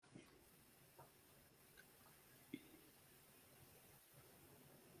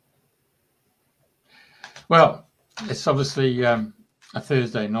Well, it's obviously a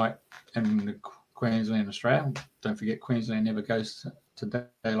Thursday night in Queensland, Australia. Don't forget, Queensland never goes to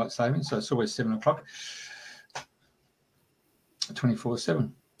daylight savings, so it's always 7 o'clock,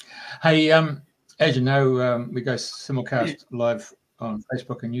 24/7. Hey, as you know, we go simulcast live on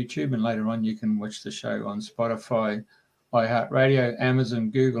Facebook and YouTube, and later on you can watch the show on Spotify, iHeartRadio, Amazon,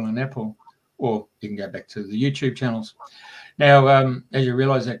 Google, and Apple, or you can go back to the YouTube channels. Now, as you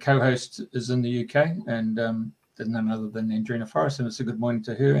realise, our co-host is in the UK, and there's none other than Andrena Forrest, and it's a good morning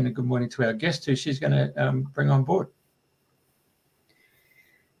to her and a good morning to our guest who she's going to bring on board.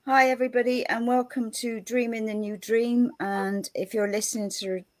 Hi, everybody, and welcome to Dreaming the New Dream. And if you're listening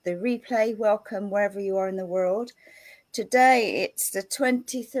to the replay, welcome wherever you are in the world. Today, it's the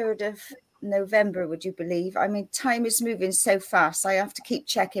 23rd of November, would you believe? I mean, time is moving so fast. I have to keep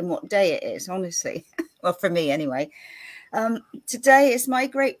checking what day it is, honestly. Well, for me anyway. Today it's my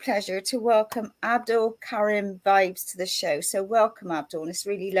great pleasure to welcome Abdul Karim Vibes to the show. So welcome, Abdul, and it's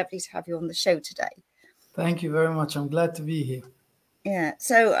really lovely to have you on the show today. Thank you very much. I'm glad to be here. Yeah,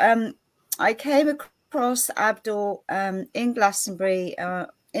 so I came across Abdul in Glastonbury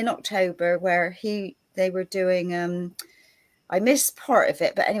in October, where they were doing. I missed part of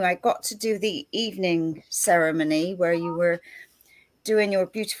it, but anyway, I got to do the evening ceremony where you were doing your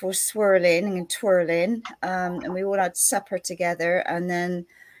beautiful swirling and twirling, and we all had supper together, and then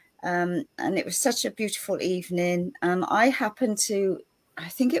and it was such a beautiful evening. I happened to, I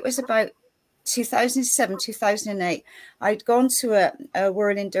think it was about 2007, 2008, I'd gone to a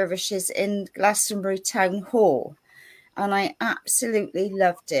Whirling Dervishes in Glastonbury Town Hall, and I absolutely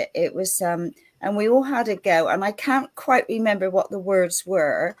loved it. It was, and we all had a go, and I can't quite remember what the words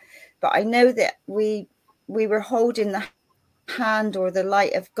were, but I know that we were holding the hand or the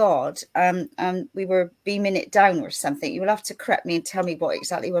light of God, and we were beaming it down or something. You'll have to correct me and tell me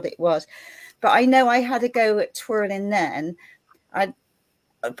exactly what it was. But I know I had a go at twirling then. I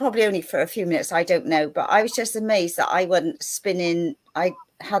probably only for a few minutes, I don't know, but I was just amazed that I wasn't spinning. I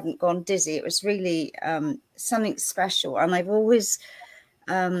hadn't gone dizzy. It was really something special, and I've always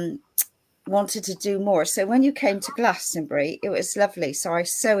wanted to do more. So when you came to Glastonbury, it was lovely. So I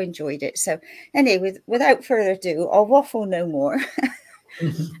so enjoyed it. So anyway, without further ado, I'll waffle no more.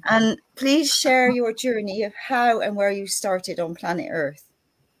 And please share your journey of how and where you started on planet Earth.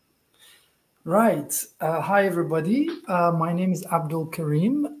 Right. Hi, everybody. My name is Abdul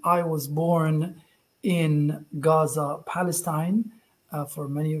Karim. I was born in Gaza, Palestine. For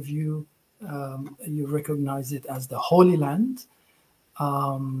many of you, you recognize it as the Holy Land.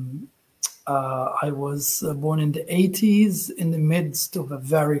 I was born in the 80s in the midst of a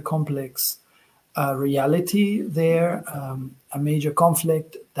very complex reality there, a major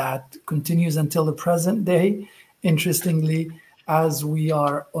conflict that continues until the present day. Interestingly, as we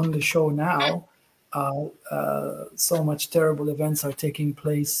are on the show now, so much terrible events are taking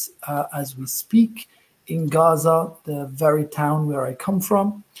place as we speak in Gaza, the very town where I come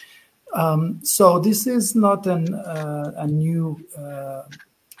from. So this is not a new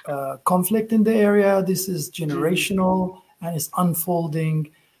conflict in the area. This is generational and it's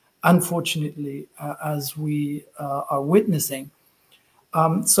unfolding, unfortunately, as we are witnessing.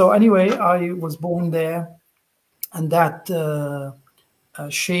 So anyway, I was born there, and that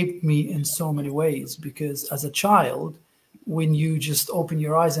shaped me in so many ways, because as a child, when you just open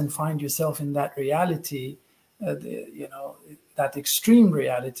your eyes and find yourself in that reality, that extreme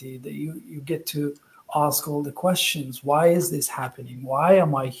reality, that you get to ask all the questions. Why is this happening? Why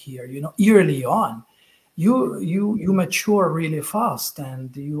am I here? Early on, you mature really fast,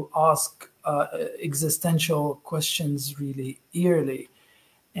 and you ask existential questions really early,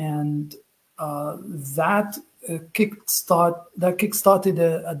 and that kickstarted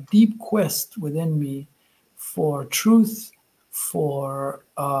a deep quest within me for truth, for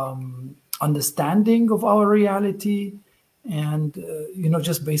understanding of our reality, and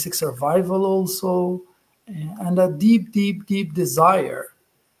just basic survival also, and a deep desire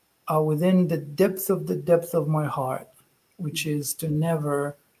within the depth of my heart, which is to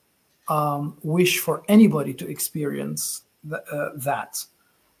never wish for anybody to experience that,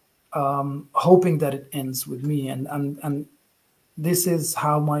 hoping that it ends with me, and this is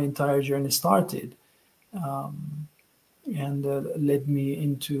how my entire journey started, and led me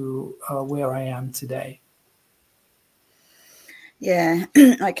into where I am today. Yeah,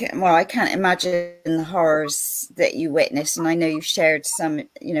 I can't imagine the horrors that you witnessed, and I know you shared some,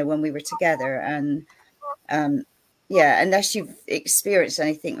 when we were together, and unless you've experienced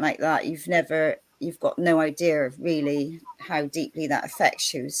anything like that, you've got no idea of really how deeply that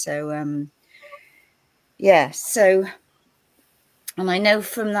affects you. So, so And I know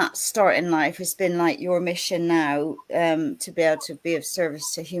from that start in life, it's been like your mission now, to be able to be of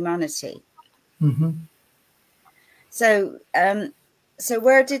service to humanity. Mm-hmm. So, so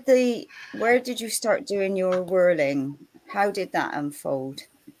where did you start doing your whirling? How did that unfold?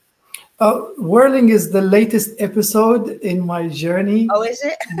 Whirling is the latest episode in my journey. Oh, is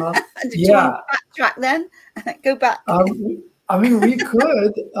it? Uh, Do you want yeah, to backtrack then? Go back. I mean, we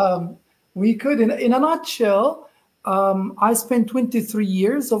could, in a nutshell. I spent 23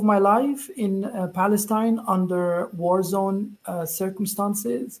 years of my life in Palestine under war zone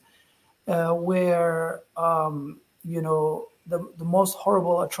circumstances, where the most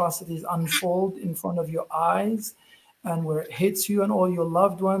horrible atrocities unfold in front of your eyes, and where it hits you and all your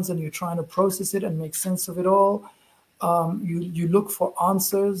loved ones, and you're trying to process it and make sense of it all. You look for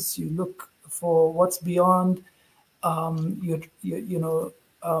answers. You look for what's beyond.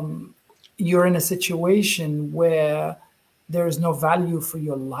 You're in a situation where there is no value for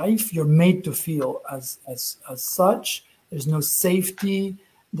your life. You're made to feel as such. There's no safety.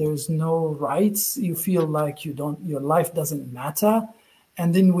 There's no rights. You feel like your life doesn't matter.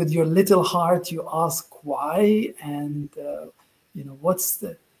 And then with your little heart, you ask why, and what's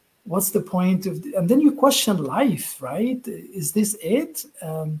the point of, and then you question life, right? Is this it?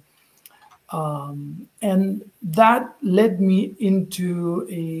 And that led me into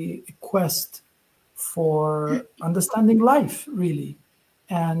a quest for understanding life, really.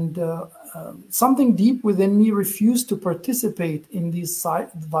 And something deep within me refused to participate in these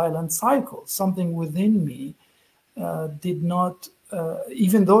violent cycles. Something within me did not,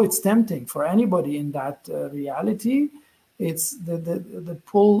 even though it's tempting for anybody in that reality, it's the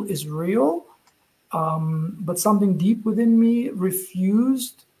pull is real. But something deep within me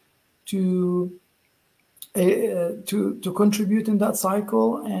refused to contribute in that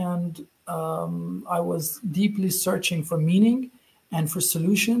cycle, and I was deeply searching for meaning and for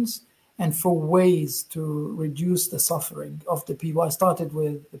solutions and for ways to reduce the suffering of the people. I started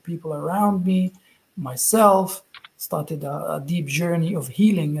with the people around me, myself, started a deep journey of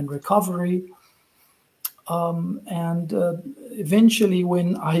healing and recovery. And eventually,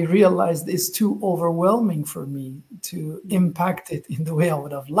 when I realized it's too overwhelming for me to impact it in the way I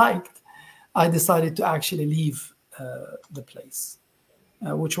would have liked, I decided to actually leave the place,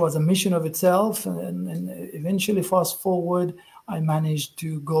 which was a mission of itself. And eventually, fast forward, I managed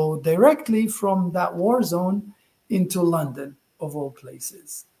to go directly from that war zone into London, of all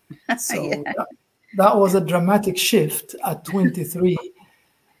places. So Yeah. that was a dramatic shift at 23.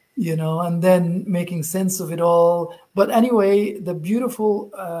 And then making sense of it all. But anyway, the beautiful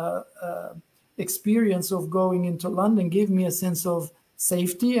experience of going into London gave me a sense of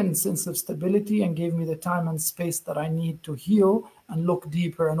safety and sense of stability, and gave me the time and space that I need to heal and look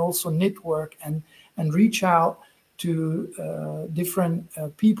deeper, and also network and reach out to different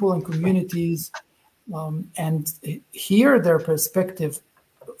people and communities, and hear their perspective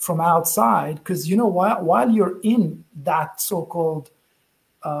from outside. Because while you're in that so-called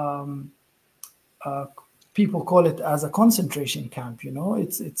people call it as a concentration camp,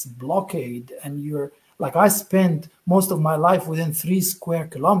 it's blockade, and you're like, I spent most of my life within 3 square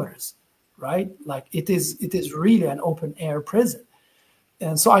kilometers, right? Like it is really an open air prison.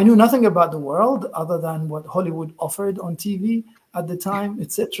 And so I knew nothing about the world other than what Hollywood offered on TV at the time,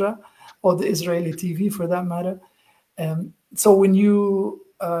 etc., or the Israeli TV for that matter. So when you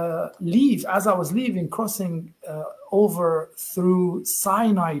leave, as I was leaving, crossing over through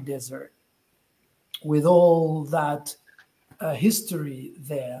Sinai Desert, with all that history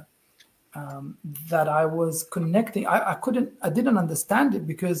there, that I was connecting. I didn't understand it,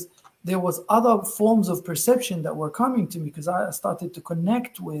 because there was other forms of perception that were coming to me, because I started to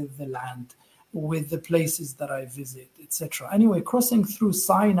connect with the land, with the places that I visit, etc. Anyway, crossing through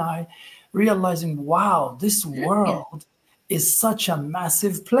Sinai, realizing, wow, this world is such a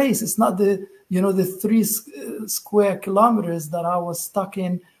massive place. It's not the 3 square kilometers that I was stuck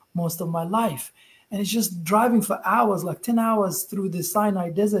in most of my life. And it's just driving for hours, like 10 hours through the Sinai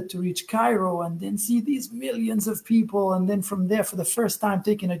Desert to reach Cairo, and then see these millions of people. And then from there, for the first time,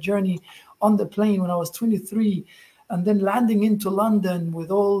 taking a journey on the plane when I was 23, and then landing into London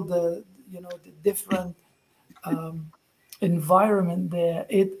with all the different environment there.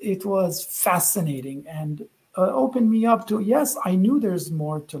 It was fascinating, and opened me up to, yes, I knew there's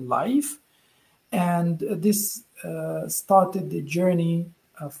more to life. And this started the journey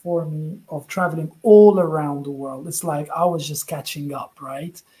for me of traveling all around the world. It's like I was just catching up,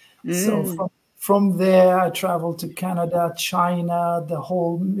 right? So from there, I traveled to Canada, China, the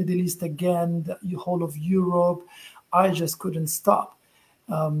whole Middle East again, the whole of Europe. I just couldn't stop.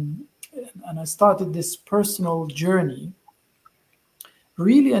 And I started this personal journey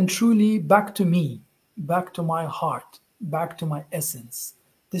really and truly back to me, back to my heart, back to my essence.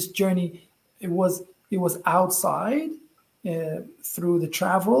 This journey, it was outside through the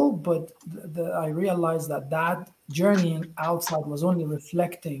travel, but I realized that journeying outside was only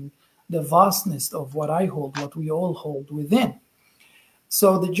reflecting the vastness of what I hold, what we all hold within.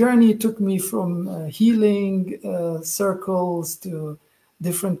 So the journey took me from healing circles to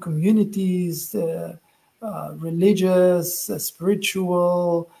different communities, religious,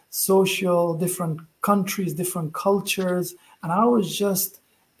 spiritual, social, different countries, different cultures. And I was just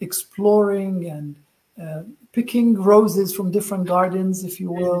exploring and picking roses from different gardens, if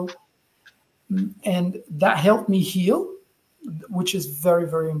you will. And that helped me heal, which is very,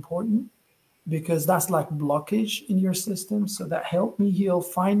 very important, because that's like blockage in your system. So that helped me heal,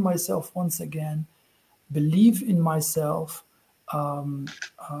 find myself once again, believe in myself, and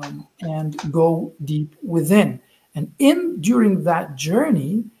go deep within. And during that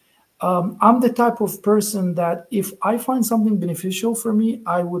journey, I'm the type of person that if I find something beneficial for me,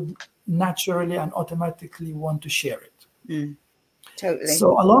 I would naturally and automatically want to share it. Totally.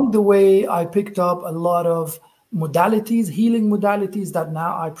 So along the way, I picked up a lot of modalities, healing modalities that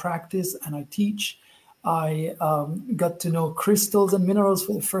now I practice and I teach. I got to know crystals and minerals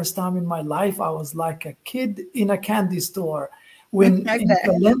for the first time in my life. I was like a kid in a candy store. When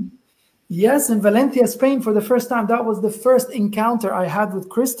in Valencia, Spain, for the first time, that was the first encounter I had with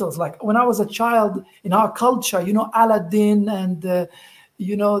crystals. Like when I was a child, in our culture, Aladdin and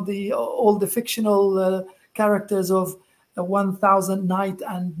all the fictional characters of 1000 Night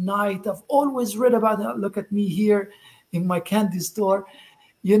and Night. I've always read about it. Look at me here in my candy store,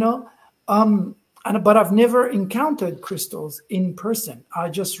 but I've never encountered crystals in person. I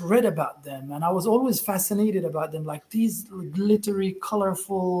just read about them, and I was always fascinated about them, like these glittery,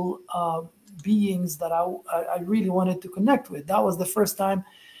 colorful beings that I really wanted to connect with. That was the first time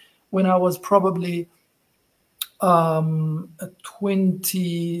when I was probably 30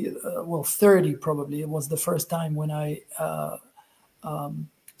 probably. It was the first time when I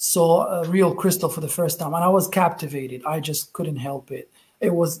saw a real crystal for the first time, and I was captivated. I just couldn't help it.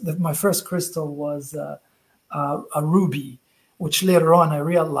 It was my first crystal was a ruby, which later on I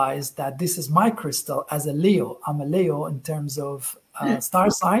realized that this is my crystal as a Leo. I'm a Leo in terms of star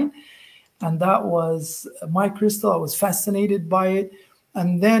sign, and that was my crystal. I was fascinated by it.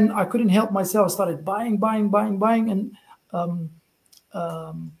 And then I couldn't help myself. I started buying. And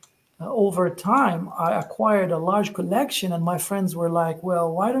over time, I acquired a large collection. And my friends were like,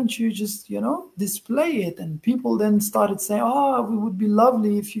 well, why don't you just, display it? And people then started saying, oh, it would be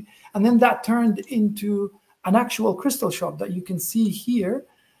lovely if you... And then that turned into an actual crystal shop that you can see here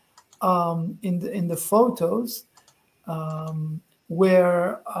in the photos,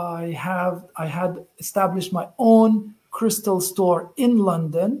 where I had established my own crystal store in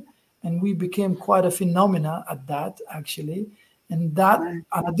London, and we became quite a phenomena at that, actually. And I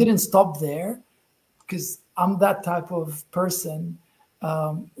didn't stop there, because I'm that type of person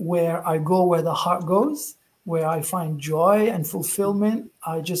where I go where the heart goes, where I find joy and fulfillment.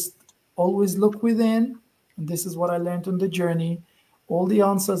 I just always look within, and this is what I learned on the journey. All the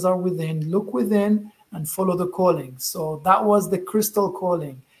answers are within. Look within and follow the calling. So that was the crystal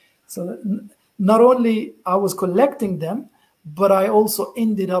calling. So not only I was collecting them, but I also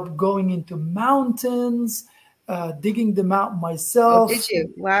ended up going into mountains, digging them out myself. Oh, did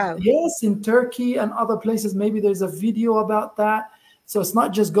you? Wow. Yes, in Turkey and other places. Maybe there's a video about that. So it's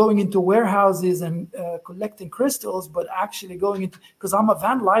not just going into warehouses and collecting crystals, but actually going into, because I'm a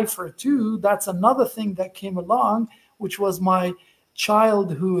van lifer too. That's another thing that came along, which was my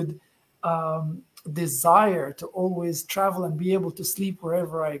childhood desire to always travel and be able to sleep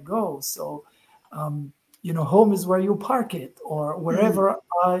wherever I go. So, home is where you park it, or wherever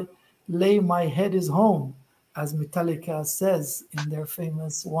I lay my head is home, as Metallica says in their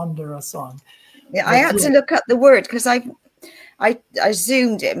famous Wanderer song. Yeah, I had to look up the word because I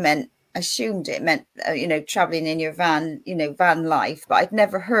assumed it meant traveling in your van, van life, but I'd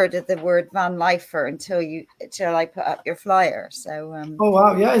never heard of the word van lifer until I put up your flyer. So oh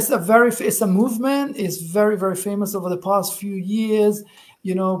wow, yeah, it's a movement. It's very, very famous over the past few years.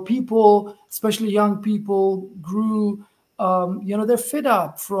 People, especially young people, grew they're fed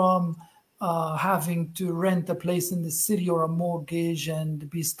up from having to rent a place in the city or a mortgage and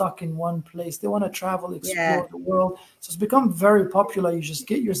be stuck in one place. They want to travel, explore the world. So it's become very popular. You just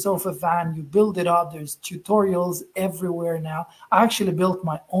get yourself a van, you build it up. There's tutorials everywhere now. I actually built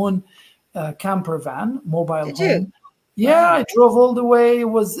my own camper van, mobile Did home. you? Yeah, Wow. I drove all the way. It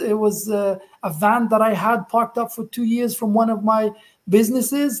was a van that I had parked up for 2 years from one of my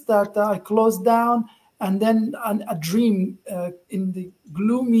businesses that I closed down. And then a dream in the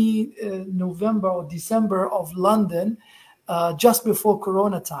gloomy November or December of London, just before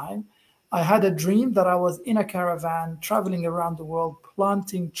Corona time, I had a dream that I was in a caravan traveling around the world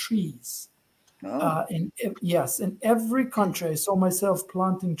planting trees. Yes, in every country, I saw myself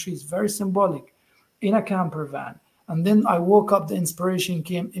planting trees, very symbolic, in a camper van. And then I woke up, the inspiration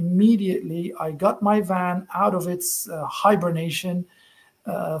came immediately. I got my van out of its hibernation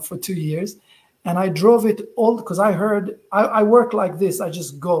for 2 years, and I drove it all because I heard, I work like this, I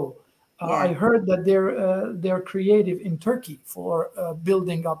just go. I heard that they're creative in Turkey for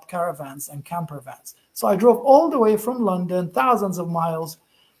building up caravans and camper vans. So I drove all the way from London, thousands of miles,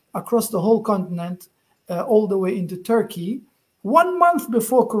 across the whole continent, all the way into Turkey, 1 month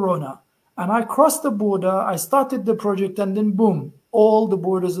before Corona. And I crossed the border, I started the project, and then boom, all the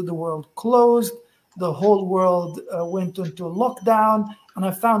borders of the world closed. The whole world went into lockdown, and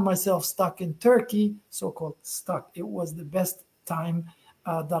I found myself stuck in Turkey, so-called stuck. It was the best time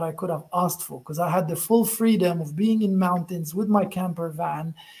that I could have asked for, because I had the full freedom of being in mountains with my camper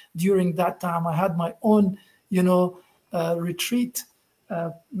van. During that time, I had my own, retreat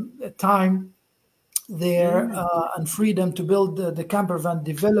time there, and freedom to build the camper van,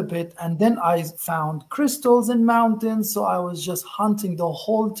 develop it. And then I found crystals in mountains, so I was just hunting the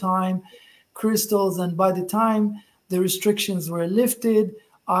whole time crystals. And by the time the restrictions were lifted,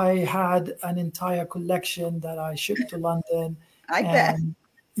 I had an entire collection that I shipped to London. I bet.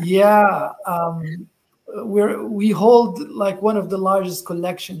 Yeah, we hold like one of the largest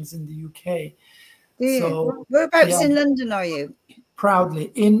collections in the UK. Do you? So Whereabouts in London are you?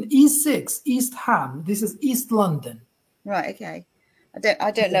 Proudly in E6, East Ham. This is East London. Right. Okay. I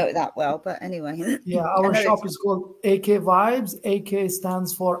don't know it that well, but anyway. Yeah, our shop is called AK Vibes. AK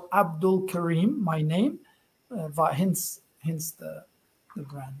stands for Abdul Karim, my name, hence the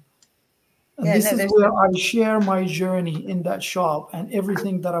brand. And this is where I share my journey in that shop and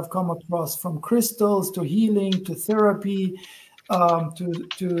everything that I've come across, from crystals to healing to therapy,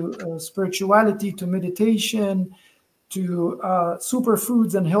 to spirituality, to meditation, to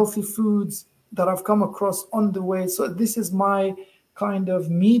superfoods and healthy foods that I've come across on the way. So this is my kind of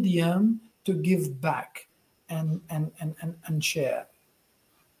medium to give back and share.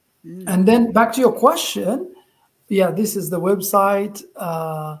 And then back to your question, this is the website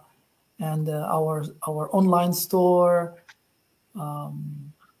and our online store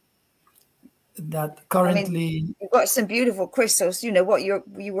that currently, you've got some beautiful crystals. You know what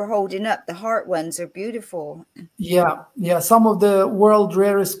you were holding up, the heart ones are beautiful. Yeah, some of the world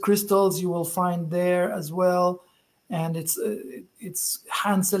rarest crystals you will find there as well. And it's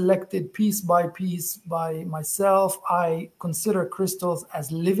hand selected piece by piece by myself. I consider crystals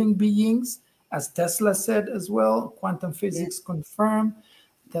as living beings, as Tesla said as well. Quantum physics confirm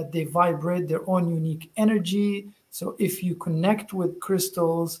that they vibrate their own unique energy. So if you connect with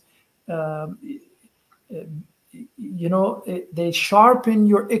crystals, they sharpen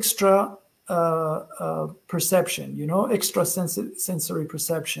your extra perception, extra sensory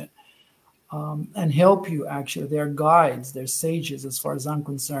perception. And help you, actually. They're guides, they're sages as far as I'm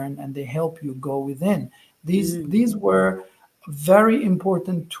concerned, and they help you go within. These were very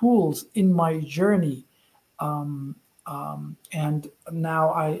important tools in my journey. And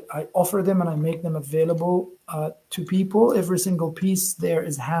now I offer them and I make them available to people. Every single piece there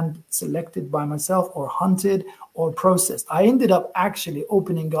is hand selected by myself or hunted or processed. I ended up actually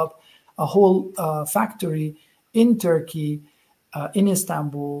opening up a whole factory in Turkey, in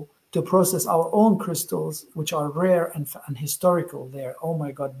Istanbul, to process our own crystals, which are rare and historical there. Oh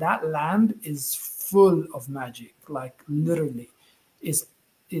my God, that land is full of magic. Like literally, it's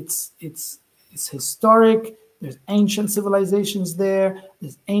historic. There's ancient civilizations there.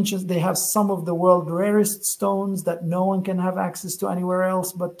 They have some of the world's rarest stones that no one can have access to anywhere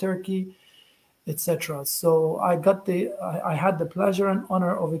else but Turkey, etc. So I had the pleasure and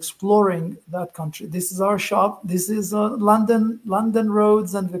honor of exploring that country. This is our shop. This is London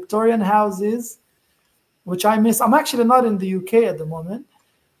roads and Victorian houses, which I miss. I'm actually not in the UK at the moment,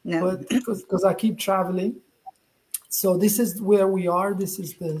 but because I keep traveling. So this is where we are. This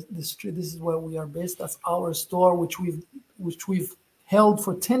is the street. This is where we are based. That's our store, which we've held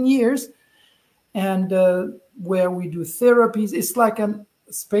for 10 years, and where we do therapies. It's like a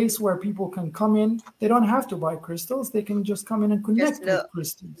space where people can come in. They don't have to buy crystals. They can just come in and connect with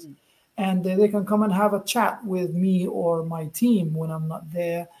crystals, and they can come and have a chat with me or my team when I'm not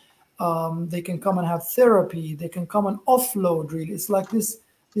there. They can come and have therapy. They can come and offload. Really, it's like this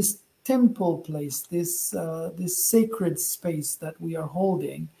temple place, this sacred space that we are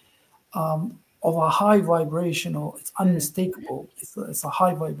holding. of a high vibrational, it's unmistakable. It's a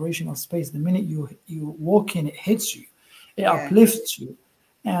high vibrational space. The minute you walk in, it hits you, it uplifts you.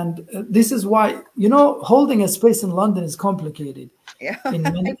 And this is why, holding a space in London is complicated. Yeah, In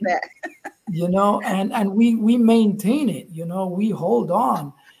many, I bet. and we maintain it, we hold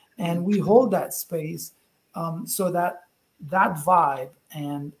on and we hold that space, so that vibe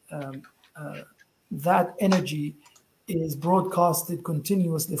and that energy is broadcasted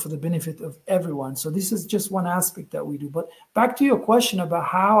continuously for the benefit of everyone. So this is just one aspect that we do. But back to your question about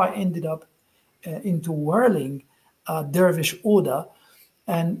how I ended up into whirling dervish order,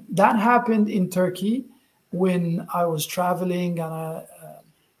 and that happened in Turkey when I was traveling, and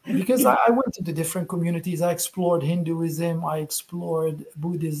because I went into different communities. I explored Hinduism, I explored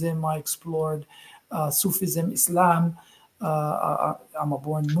Buddhism, I explored Sufism, Islam. I'm a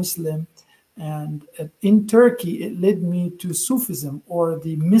born Muslim. And in Turkey, it led me to Sufism, or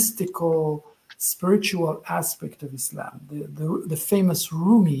the mystical, spiritual aspect of Islam, the famous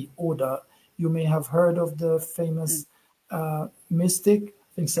Rumi order. You may have heard of the famous mystic,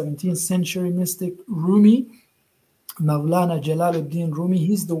 I think 17th century mystic Rumi, Mawlana Jalaluddin Rumi.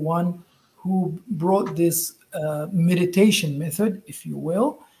 He's the one who brought this meditation method, if you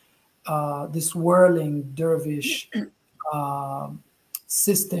will, this whirling dervish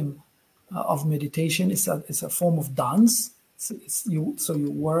system of meditation. It's a form of dance. So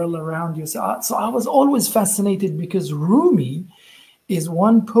you whirl around yourself. So I was always fascinated because Rumi is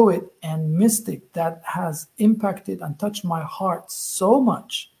one poet and mystic that has impacted and touched my heart so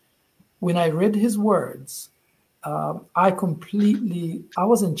much. When I read his words, I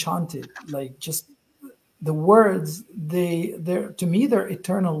was enchanted. Like, just the words, they're to me, they're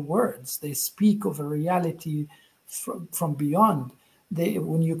eternal words. They speak of a reality from beyond.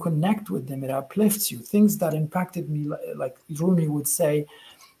 When you connect with them, it uplifts you. Things that impacted me, like Rumi would say,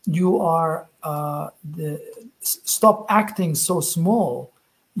 you are stop acting so small.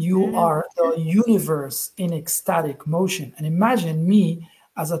 You are the universe in ecstatic motion. And imagine me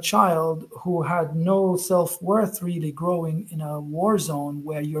as a child who had no self-worth, really growing in a war zone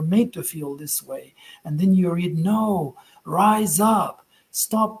where you're made to feel this way. And then you read, no, rise up.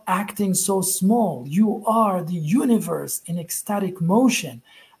 Stop acting so small. You are the universe in ecstatic motion.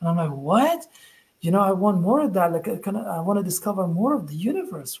 And I'm like, what? I want more of that. Like, I want to discover more of the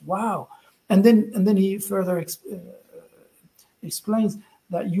universe. Wow. And then he further explains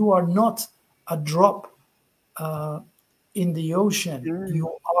that you are not a drop in the ocean.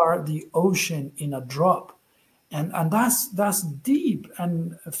 You are the ocean in a drop. And that's deep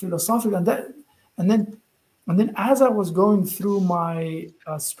and philosophical. And then as I was going through my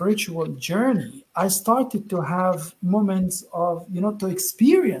spiritual journey, I started to have moments of, to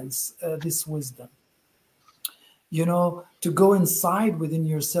experience this wisdom, to go inside within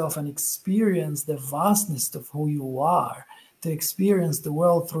yourself and experience the vastness of who you are, to experience the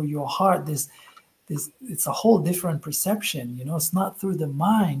world through your heart. It's a whole different perception. It's not through the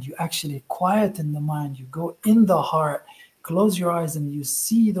mind. You actually quieten the mind. You go in the heart, close your eyes, and you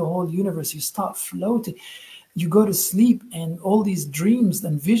see the whole universe. You start floating. You go to sleep, and all these dreams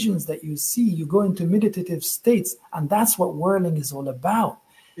and visions that you see, you go into meditative states. And that's what whirling is all about.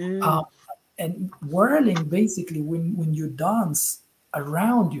 And whirling, basically, when you dance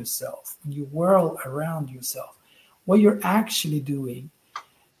around yourself, when you whirl around yourself, what you're actually doing,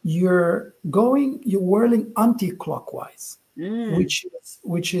 you're whirling anti-clockwise,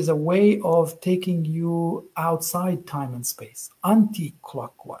 which is a way of taking you outside time and space.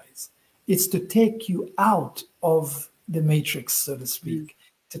 Anti-clockwise, it's to take you out of the matrix, so to speak,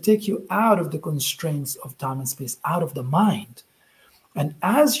 to take you out of the constraints of time and space, out of the mind. And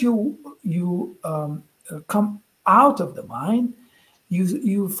as you come out of the mind,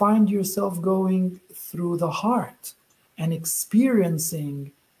 you find yourself going through the heart and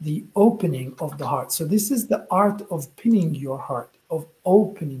experiencing the opening of the heart. So this is the art of pinning your heart, of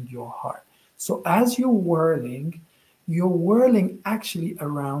opening your heart. So as you're whirling actually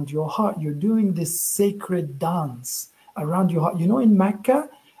around your heart. You're doing this sacred dance around your heart. In Mecca,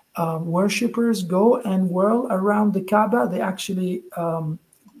 worshippers go and whirl around the Kaaba. They actually,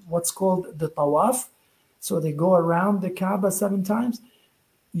 what's called the tawaf. So they go around the Kaaba 7 times.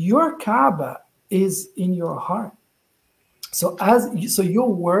 Your Kaaba is in your heart. So you're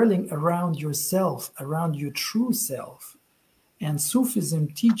whirling around yourself, around your true self. And Sufism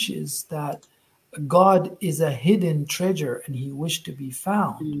teaches that God is a hidden treasure and he wished to be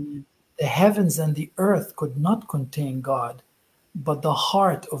found. The heavens and the earth could not contain God, but the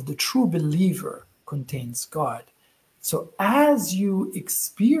heart of the true believer contains God. So as you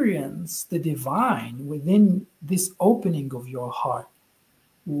experience the divine within this opening of your heart,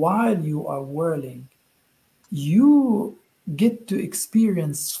 while you are whirling, you get to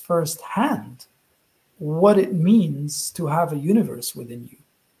experience firsthand what it means to have a universe within you,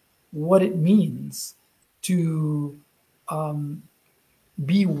 what it means to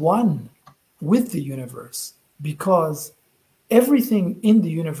be one with the universe, because everything in the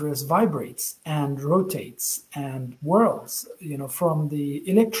universe vibrates and rotates and whirls, from the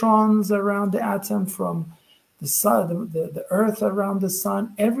electrons around the atom, from the sun, the earth around the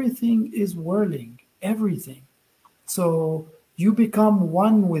sun, everything is whirling, everything. So you become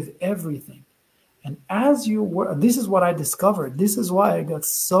one with everything. And as you were, this is what I discovered. This is why I got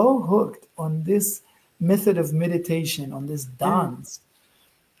so hooked on this method of meditation, on this dance.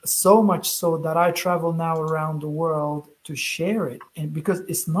 So much so that I travel now around the world to share it. And because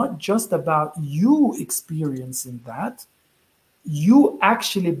it's not just about you experiencing that, you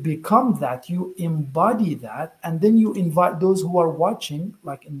actually become that, you embody that, and then you invite those who are watching,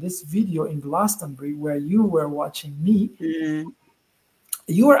 like in this video in Glastonbury where you were watching me.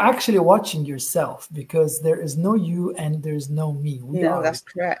 You are actually watching yourself, because there is no you and there's no me. No, that's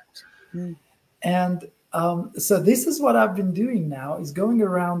correct. And so this is what I've been doing now, is going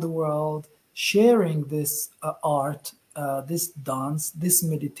around the world, sharing this art, this dance, this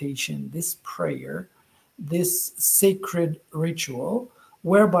meditation, this prayer, this sacred ritual,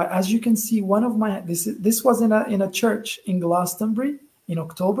 whereby, as you can see, one of my, this was in a church in Glastonbury in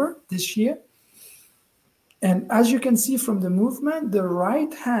October this year. And as you can see from the movement, the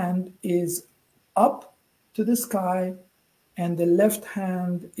right hand is up to the sky and the left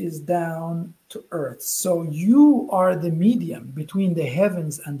hand is down to earth. So you are the medium between the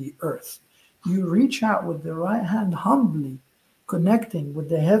heavens and the earth. You reach out with the right hand humbly, connecting with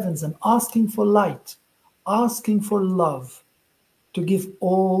the heavens and asking for light, asking for love, to give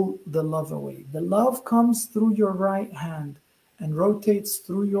all the love away. The love comes through your right hand and rotates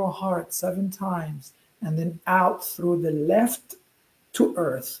through your heart 7 times, and then out through the left to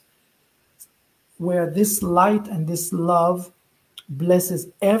earth, where this light and this love blesses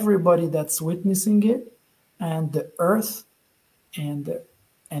everybody that's witnessing it, and the earth and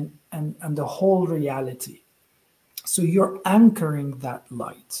the whole reality. So you're anchoring that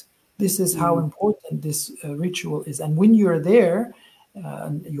light. This is how important this ritual is. And when you're there,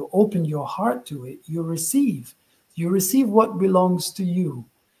 and you open your heart to it, you receive what belongs to you.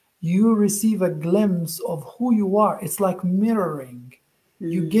 You receive a glimpse of who you are. It's like mirroring.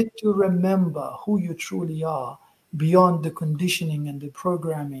 You get to remember who you truly are, beyond the conditioning and the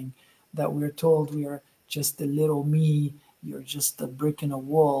programming that we're told we are just a little me, you're just a brick in a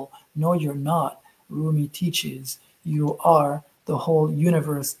wall. No, you're not. Rumi teaches you are the whole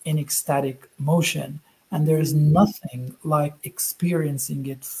universe in ecstatic motion, and there is nothing like experiencing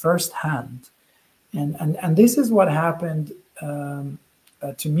it firsthand. And this is what happened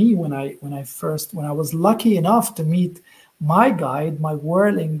to me when I was lucky enough to meet my guide, my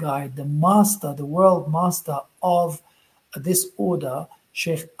whirling guide, the master, the world master of this order,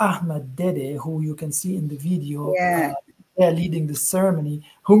 Sheikh Ahmed Dede, who you can see in the video, leading the ceremony,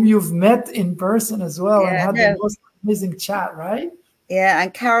 whom you've met in person as well, and had the most amazing chat, right? Yeah,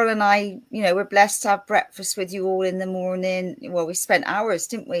 and Carol and I, we're blessed to have breakfast with you all in the morning. Well, we spent hours,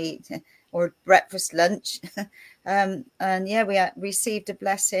 didn't we? Or breakfast, lunch. And we received a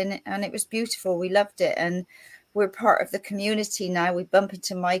blessing, and it was beautiful. We loved it. And we're part of the community now. We bump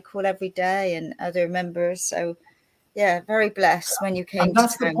into Michael every day and other members. So, very blessed when you came. And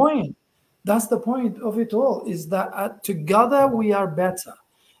that's the point. That's the point of it all, is that together we are better.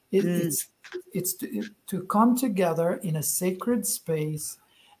 It's to come together in a sacred space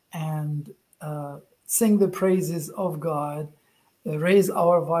and sing the praises of God, raise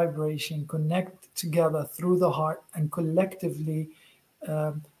our vibration, connect together through the heart, and collectively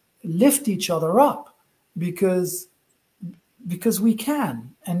lift each other up, because we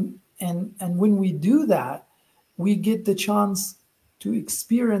can. And when we do that, we get the chance to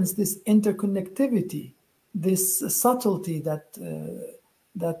experience this interconnectivity, this subtlety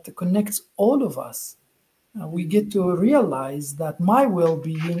that connects all of us. We get to realize that my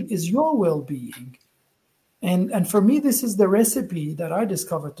well-being is your well-being. And for me, this is the recipe that I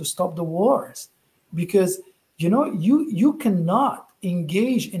discovered to stop the wars. Because, you cannot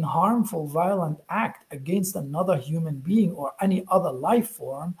engage in harmful, violent act against another human being or any other life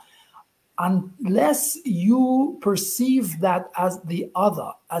form unless you perceive that as the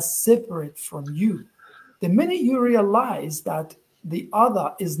other, as separate from you. The minute you realize that the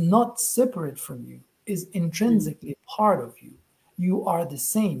other is not separate from you, is intrinsically part of you, you are the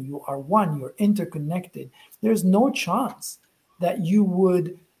same, you are one, you're interconnected, there's no chance that you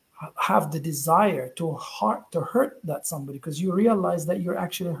would have the desire to hurt that somebody, because you realize that you're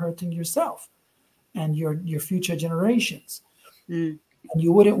actually hurting yourself and your future generations. And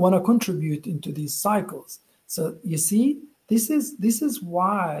you wouldn't want to contribute into these cycles. So you see, this is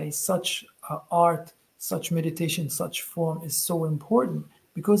why such art, such meditation, such form is so important,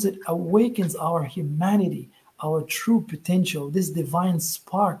 because it awakens our humanity, our true potential, this divine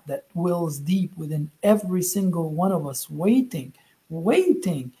spark that wills deep within every single one of us, waiting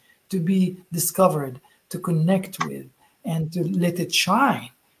to be discovered, to connect with, and to let it shine.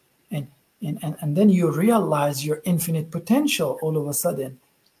 And then you realize your infinite potential all of a sudden.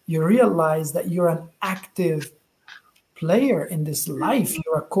 You realize that you're an active player in this life.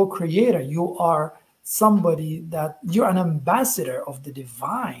 You're a co-creator. You are somebody that you're an ambassador of the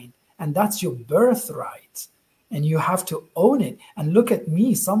divine, and that's your birthright. And you have to own it. And look at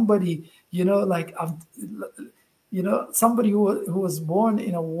me, somebody, somebody who was born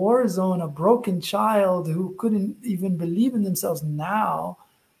in a war zone, a broken child who couldn't even believe in themselves. Now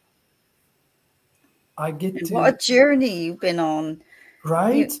I get to... What a journey you've been on.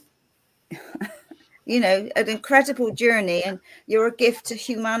 Right? An incredible journey, and you're a gift to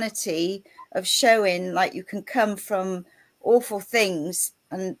humanity of showing like you can come from awful things,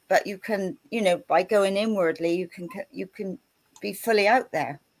 but you can, by going inwardly, you can be fully out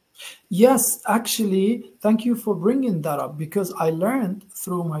there. Yes, actually, thank you for bringing that up, because I learned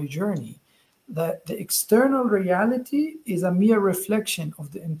through my journey that the external reality is a mere reflection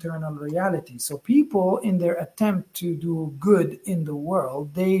of the internal reality. So people, in their attempt to do good in the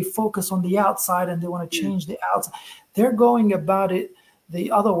world, they focus on the outside and they want to change the outside. They're going about it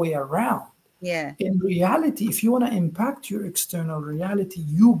the other way around. Yeah. In reality, if you want to impact your external reality,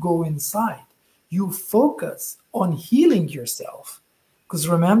 you go inside. You focus on healing yourself. Because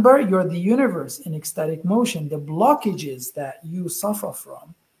remember, you're the universe in ecstatic motion. The blockages that you suffer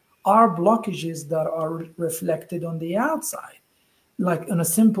from are blockages that are reflected on the outside. Like in a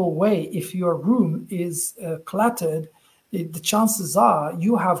simple way, if your room is cluttered, the chances are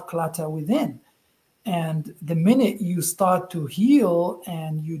you have clutter within. And the minute you start to heal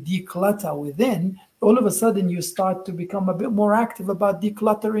and you declutter within, all of a sudden you start to become a bit more active about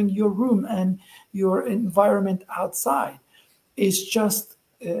decluttering your room and your environment outside. It's just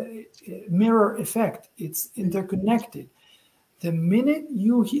a mirror effect. It's interconnected. The minute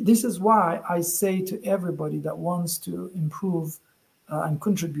this is why I say to everybody that wants to improve and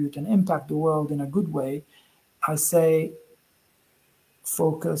contribute and impact the world in a good way, I say,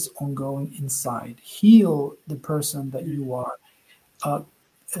 focus on going inside. Heal the person that you are.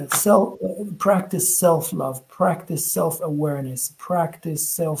 Practice self-love, practice self-awareness, practice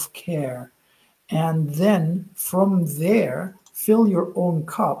self-care. And then from there, fill your own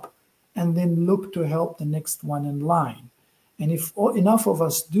cup and then look to help the next one in line. And if enough of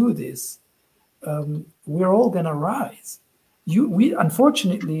us do this, we're all going to rise. We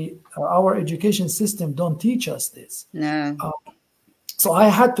unfortunately, our education system don't teach us this. No. So I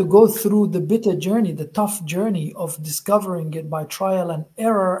had to go through the bitter journey, the tough journey of discovering it by trial and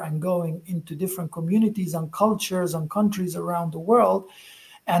error and going into different communities and cultures and countries around the world,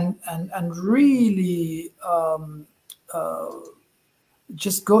 and really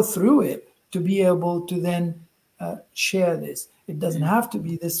just go through it to be able to then share this. It doesn't have to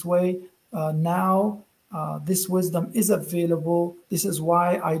be this way. Now, this wisdom is available. This is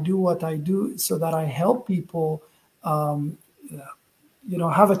why I do what I do, so that I help people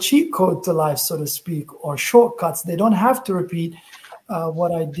have a cheat code to life, so to speak, or shortcuts. They don't have to repeat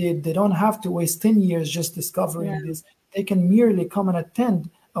what I did. They don't have to waste 10 years just discovering this. They can merely come and attend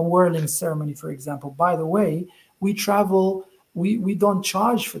a whirling ceremony, for example. By the way, we travel, we don't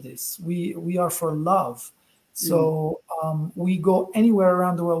charge for this. We are for love. So we go anywhere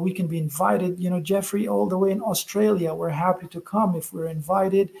around the world. We can be invited, Jeffrey, all the way in Australia. We're happy to come if we're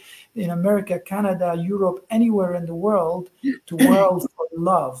invited. In America, Canada, Europe, anywhere in the world, to World for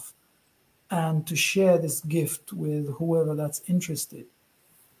Love, and to share this gift with whoever that's interested.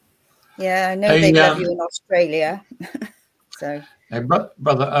 Yeah, I know they love you in Australia. So, hey,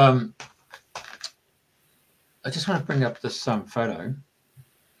 brother, I just want to bring up this photo.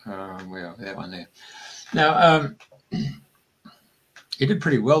 Well, that one there. Now, he did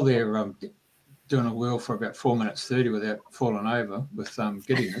pretty well there, doing a wheel for about 4 minutes 30 without falling over with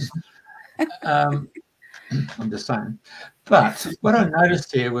giddiness. I'm just saying. But what I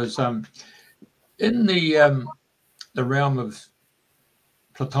noticed here was in the realm of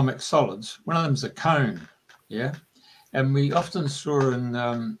platonic solids, one of them is a cone, yeah? And we often saw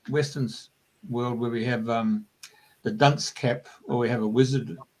in Western world where we have the dunce cap, or we have a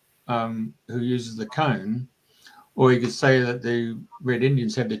wizard who uses the cone, Or you could say that the Red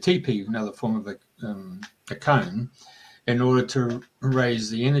Indians have the teepee, another form of a cone, in order to raise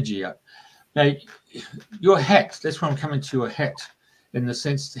the energy up. Now, your hat, that's where I'm coming to your hat, in the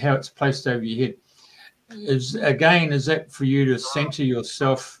sense how it's placed over your head. Is that for you to center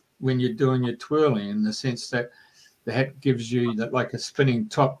yourself when you're doing your twirling, in the sense that the hat gives you that, like a spinning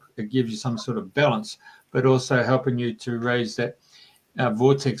top, it gives you some sort of balance, but also helping you to raise that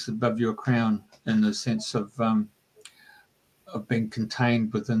vortex above your crown, in the sense of being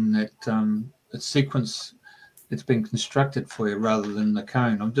contained within that sequence it's been constructed for you, rather than the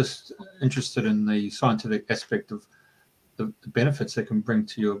cone. I'm just interested in the scientific aspect of the benefits it can bring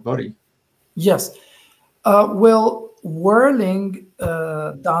to your body. Yes. Well, whirling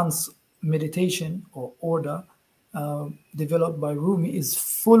dance meditation or order developed by Rumi is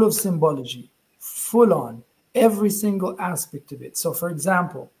full of symbology, full on, every single aspect of it. So, for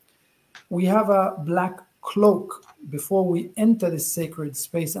example, we have a black cloak. Before we enter the sacred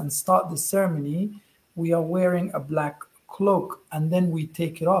space and start the ceremony, we are wearing a black cloak, and then we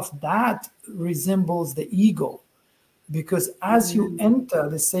take it off. That resembles the ego, because as you enter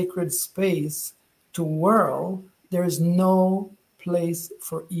the sacred space to whirl, there is no place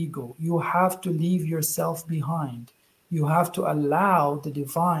for ego. You have to leave yourself behind. You have to allow the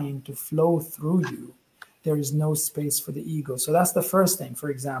divine to flow through you. There is no space for the ego. So that's the first thing,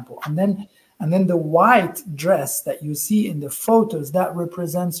 for example. And then the white dress that you see in the photos, that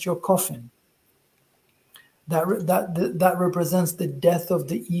represents your coffin. That represents the death of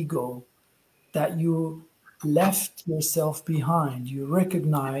the ego, that you left yourself behind. You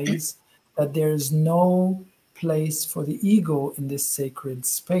recognize that there is no place for the ego in this sacred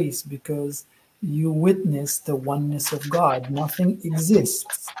space, because you witness the oneness of God. Nothing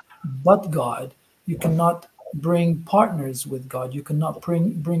exists but God. You cannot bring partners with God. You cannot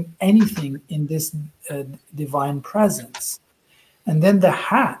bring anything in this divine presence. And then the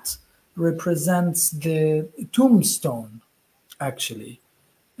hat represents the tombstone, actually,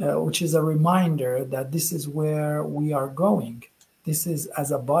 which is a reminder that this is where we are going. This is,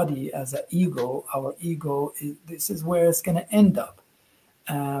 as a body, as an ego, our ego, this is where it's going to end up.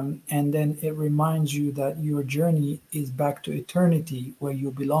 And then it reminds you that your journey is back to eternity, where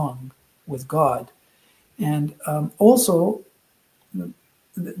you belong with God. And also,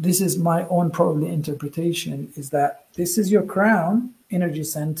 this is my own probably interpretation, is that this is your crown energy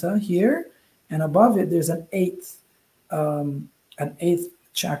center here, and above it there's an eighth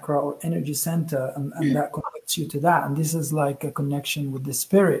chakra or energy center, and that connects you to that. And this is like a connection with the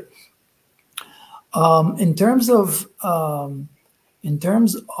spirit. In terms of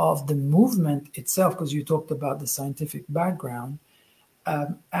the movement itself, because you talked about the scientific background,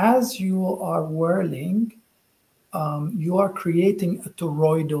 as you are whirling, you are creating a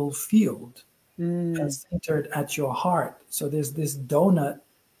toroidal field centered at your heart. So there's this donut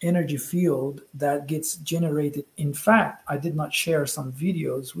energy field that gets generated. In fact, I did not share some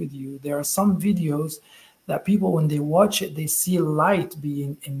videos with you. There are some videos that people, when they watch it, they see light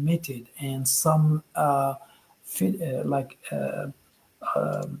being emitted, and some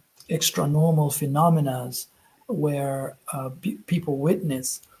extra normal phenomena where people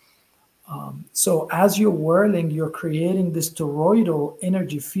witness. So as you're whirling, you're creating this toroidal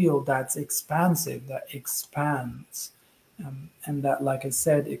energy field that's expansive, that expands. And that, like I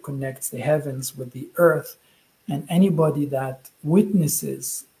said, it connects the heavens with the earth. And anybody that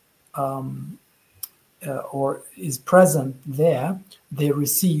witnesses or is present there, they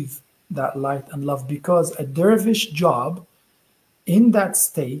receive that light and love, because a dervish job in that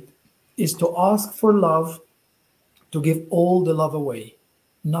state is to ask for love, to give all the love away,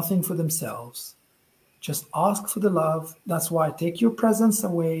 nothing for themselves. Just ask for the love. That's why take your presence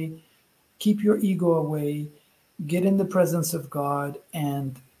away, keep your ego away, get in the presence of God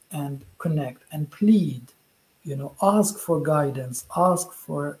and connect and plead. Ask for guidance, ask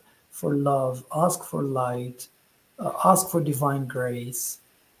for love, ask for light, ask for divine grace,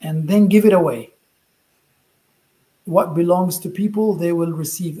 and then give it away. What belongs to people, they will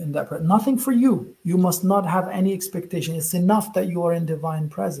receive in that. Nothing for you. You must not have any expectation. It's enough that you are in divine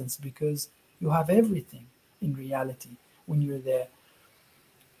presence, because you have everything in reality when you're there.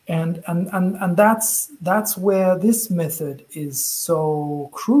 And that's where this method is so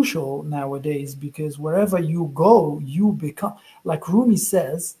crucial nowadays, because wherever you go, you become, like Rumi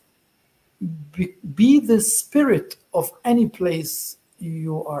says, be the spirit of any place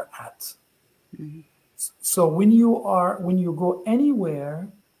you are at. Mm-hmm. So when you go anywhere,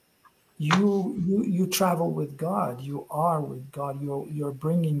 you travel with God. You are with God. You're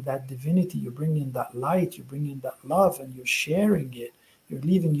bringing that divinity. You're bringing that light. You're bringing that love, and you're sharing it. You're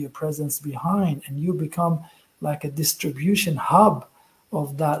leaving your presence behind, and you become like a distribution hub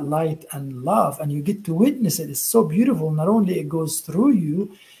of that light and love, and you get to witness it. It's so beautiful. Not only it goes through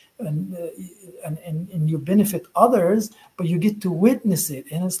you and you benefit others, but you get to witness it,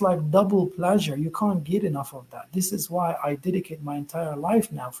 and it's like double pleasure. You can't get enough of that. This is why I dedicate my entire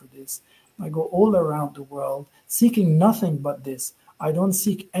life now for this. I go all around the world seeking nothing but this. I don't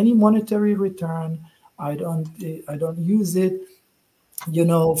seek any monetary return. I don't use it,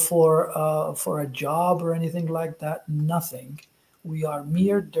 for a job or anything like that. Nothing. We are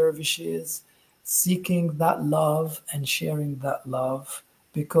mere dervishes seeking that love and sharing that love,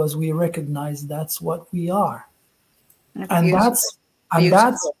 because we recognize that's what we are. And that's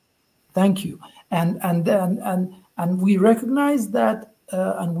thank you. And we recognize that,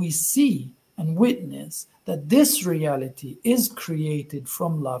 and we see and witness that this reality is created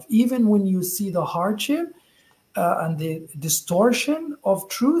from love. Even when you see the hardship and the distortion of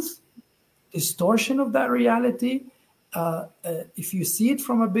truth, distortion of that reality, if you see it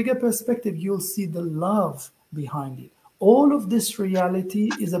from a bigger perspective, you'll see the love behind it. All of this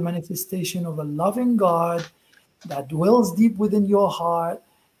reality is a manifestation of a loving God that dwells deep within your heart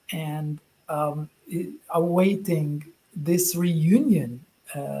and awaiting this reunion,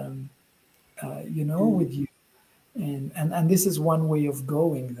 with you. And this is one way of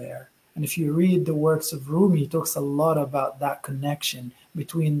going there. And if you read the works of Rumi, he talks a lot about that connection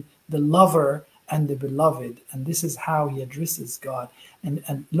between the lover and the beloved. And this is how he addresses God.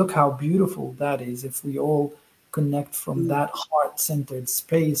 And look how beautiful that is. If we all connect from that heart-centered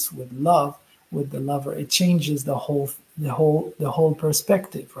space with love, with the lover, it changes the whole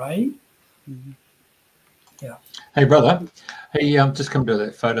perspective, right? Mm-hmm. Yeah. Hey, brother. Hey, just come to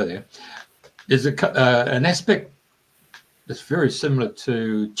that photo there. There's an aspect that's very similar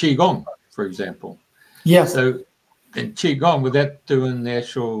to Qigong, for example. Yes. So in Qigong, without doing the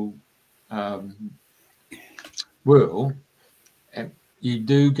actual whirl, you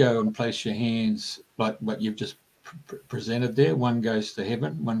do go and place your hands like what you've just presented there. One goes to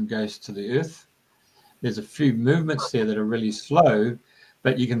heaven, one goes to the earth. There's a few movements there that are really slow,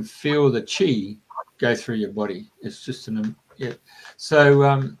 but you can feel the chi go through your body. It's just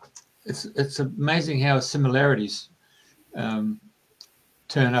So it's amazing how similarities turn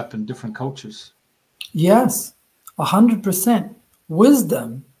up in different cultures. Yes, 100%.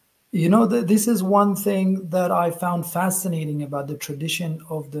 Wisdom. This is one thing that I found fascinating about the tradition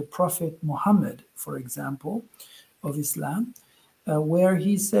of the Prophet Muhammad, for example, of Islam, where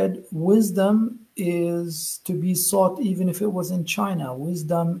he said wisdom is to be sought even if it was in China.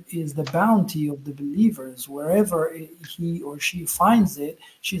 Wisdom is the bounty of the believers. Wherever he or she finds it,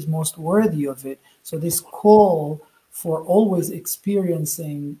 she's most worthy of it. So this call for always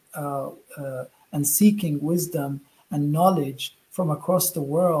experiencing and seeking wisdom and knowledge from across the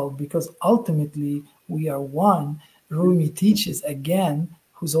world, because ultimately we are one. Rumi teaches again,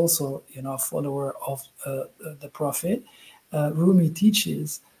 who's also a follower of the Prophet. Rumi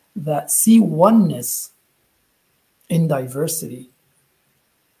teaches that see oneness in diversity.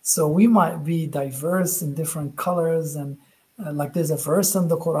 So we might be diverse in different colors, and like there's a verse in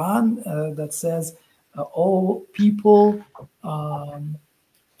the Quran that says, "All people,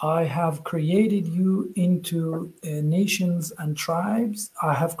 I have created you into nations and tribes.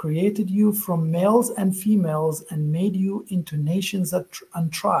 I have created you from males and females and made you into nations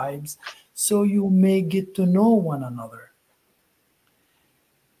and tribes, so you may get to know one another."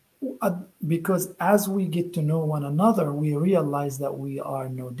 Because as we get to know one another, we realize that we are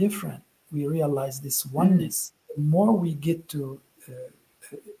no different. We realize this oneness. The more we get to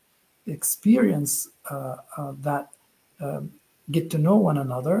experience that, get to know one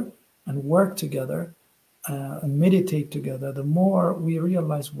another and work together and meditate together, the more we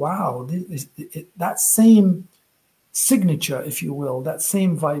realize, wow, that same signature, if you will, that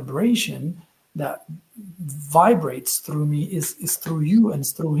same vibration that vibrates through me is through you and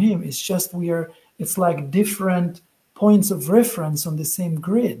it's through him. It's just it's like different points of reference on the same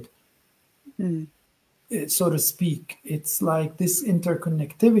grid, so to speak. It's like this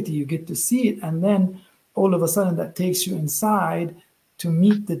interconnectivity. You get to see it, and then all of a sudden that takes you inside to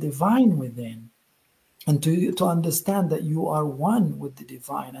meet the divine within, and to understand that you are one with the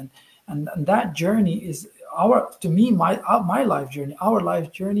divine. And that journey is my life journey. Our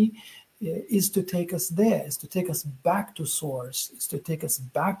life journey is to take us there, is to take us back to source, is to take us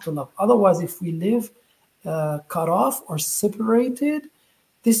back to love. Otherwise, if we live cut off or separated,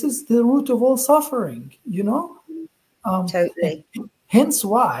 this is the root of all suffering, Totally. Hence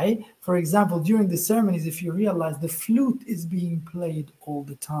why, for example, during the ceremonies, if you realize the flute is being played all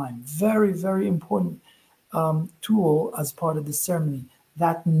the time, very, very important tool as part of the ceremony.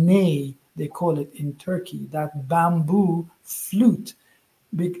 That ney they call it in Turkey, that bamboo flute.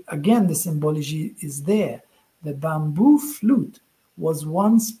 Again, the symbology is there. The bamboo flute was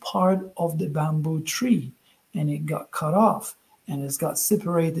once part of the bamboo tree, and it got cut off, and it's got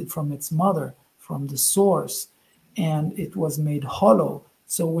separated from its mother, from the source, and it was made hollow.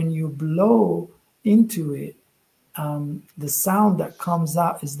 So when you blow into it, the sound that comes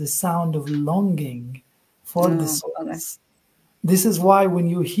out is the sound of longing for the source. This is why when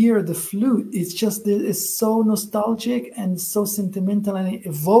you hear the flute, it's so nostalgic and so sentimental, and it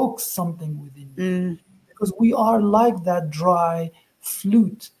evokes something within you. Because we are like that dry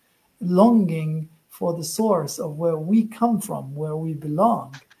flute, longing for the source of where we come from, where we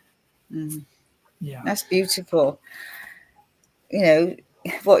belong. Yeah, that's beautiful. You know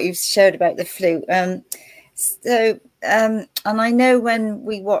what you've shared about the flute. So, and I know when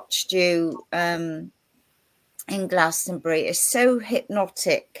we watched you in Glastonbury, it's so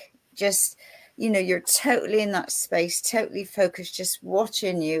hypnotic. Just, you know, you're totally in that space, totally focused, just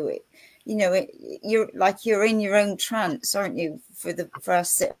watching you. You're like you're in your own trance, aren't you? For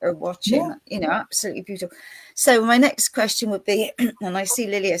us that are watching, absolutely beautiful. So my next question would be, and I see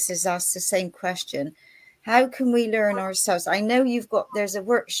Lilius has asked the same question: how can we learn ourselves? I know there's a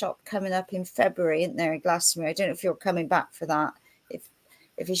workshop coming up in February, isn't there, in Glastonbury? I don't know if you're coming back for that, if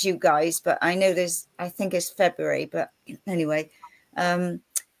it's you guys, but I know I think it's February, but anyway.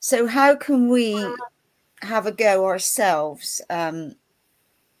 So how can we have a go ourselves?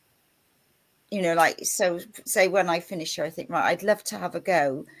 So say when I finish here, I think, right, I'd love to have a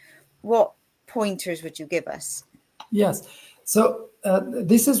go. What pointers would you give us? Yes. So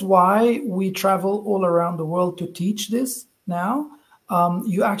this is why we travel all around the world to teach this now.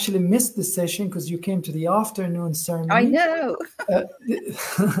 You actually missed the session because you came to the afternoon ceremony. I know.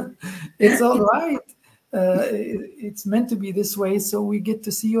 It's all right. It's meant to be this way, so we get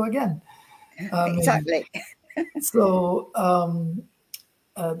to see you again. Exactly. So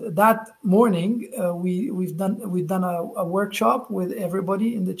that morning, we've done a workshop with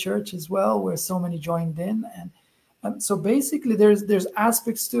everybody in the church as well, where so many joined in, and so basically there's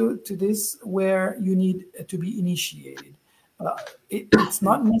aspects to this where you need to be initiated. It's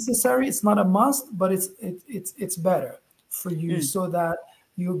not necessary, it's not a must, but it's better for you so that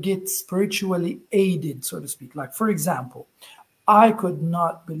you get spiritually aided, so to speak. Like, for example, I could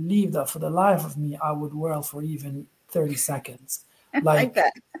not believe that for the life of me I would whirl for even 30 seconds. Like,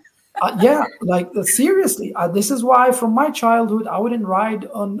 seriously, this is why from my childhood I wouldn't ride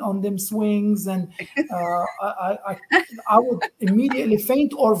on them swings, and I would immediately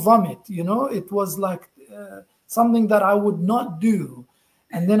faint or vomit. It was like something that I would not do.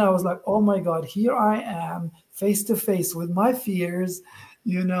 And then I was like, oh my God, here I am face to face with my fears,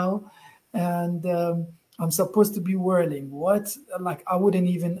 and I'm supposed to be whirling. I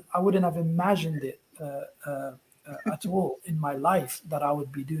wouldn't have imagined it at all in my life that I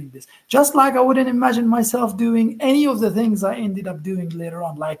would be doing this. Just like I wouldn't imagine myself doing any of the things I ended up doing later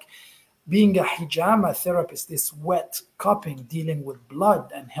on, like being a hijama therapist, this wet cupping, dealing with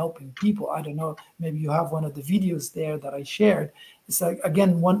blood and helping people. I don't know, maybe you have one of the videos there that I shared. It's like,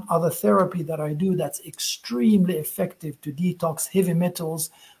 again, one other therapy that I do that's extremely effective to detox heavy metals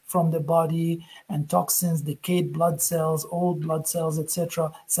from the body and toxins, decayed blood cells, old blood cells,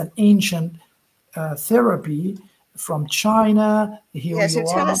 etc. It's an ancient therapy from China. Here so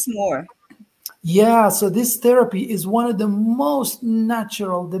tell us more. Yeah, so this therapy is one of the most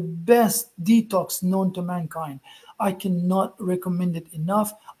natural, the best detox known to mankind. I cannot recommend it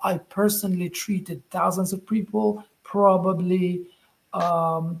enough. I personally treated thousands of people, probably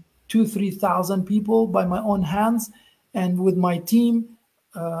 2,000-3,000 people by my own hands. And with my team,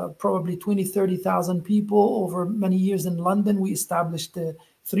 probably 20,000-30,000 people over many years in London. We established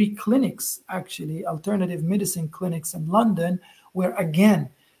 3 clinics, actually, alternative medicine clinics in London, where, again,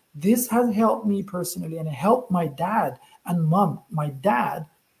 this has helped me personally, and it helped my dad and mom. My dad,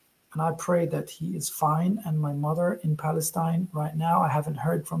 and I pray that he is fine, and my mother in Palestine right now. I haven't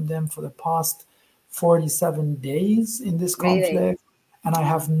heard from them for the past 47 days in this conflict. Really? And I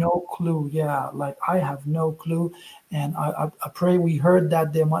have no clue. Yeah, like I have no clue. And I pray. We heard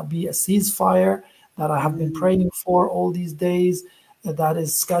that there might be a ceasefire that I have been praying for all these days, that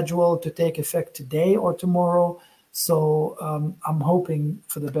is scheduled to take effect today or tomorrow. So I'm hoping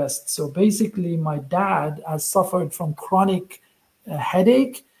for the best. So basically, my dad has suffered from chronic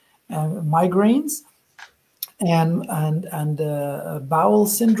headache, migraines, and bowel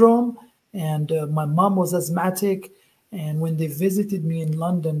syndrome. And my mom was asthmatic. And when they visited me in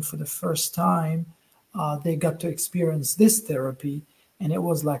London for the first time, they got to experience this therapy. And it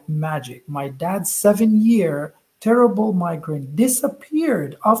was like magic. My dad's 7-year terrible migraine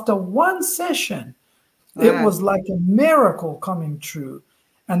disappeared after one session. It Wow. was like a miracle coming true.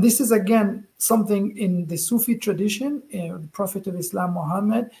 And this is again something in the Sufi tradition. The Prophet of Islam,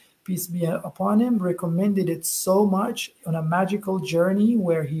 Muhammad, peace be upon him, recommended it so much on a magical journey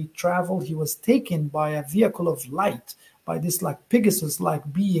where he traveled. He was taken by a vehicle of light, by this like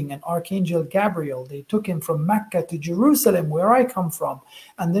Pegasus-like being, an Archangel Gabriel. They took him from Mecca to Jerusalem, where I come from.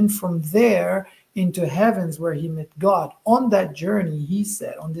 And then from there into heavens where he met God. On that journey, he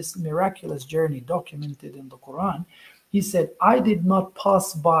said, on this miraculous journey documented in the Quran, he said, I did not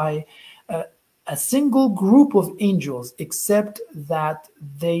pass by a single group of angels except that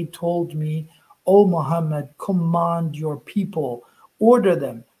they told me, O Muhammad, command your people, order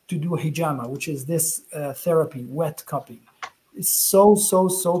them to do hijama, which is this therapy, wet cupping. It's so, so,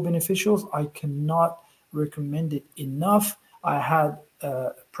 so beneficial. I cannot recommend it enough. I had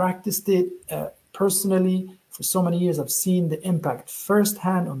practiced it personally for so many years. I've seen the impact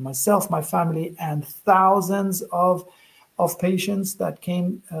firsthand on myself, my family, and thousands of patients that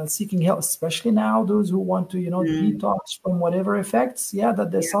came seeking help, especially now those who want to, detox from whatever effects,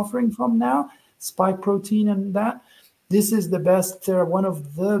 that they're suffering from now, spike protein and that. This is the best, one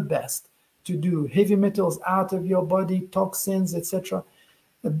of the best to do. Heavy metals out of your body, toxins, etc.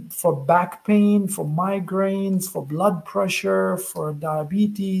 For back pain, for migraines, for blood pressure, for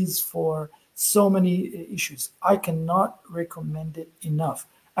diabetes, for so many issues. I cannot recommend it enough.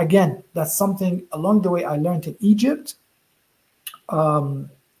 Again, that's something along the way I learned in Egypt, the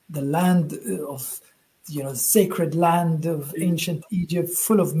land of, sacred land of ancient Egypt,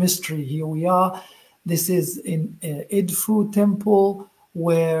 full of mystery. Here we are. This is in Edfu temple,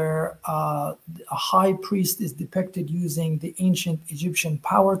 where a high priest is depicted using the ancient Egyptian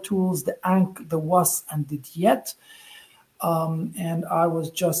power tools, the Ankh, the Was, and the Diyet. And I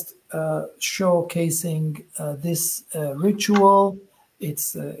was just showcasing this ritual.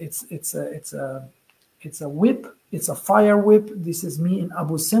 It's a whip. It's a fire whip. This is me in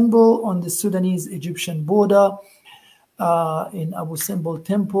Abu Simbel on the Sudanese-Egyptian border, in Abu Simbel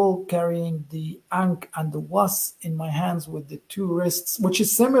temple, carrying the Ankh and the Was in my hands with the two wrists, which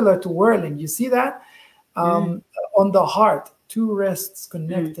is similar to whirling. You see that? On the heart, two wrists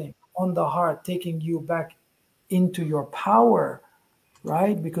connecting on the heart, taking you back into your power,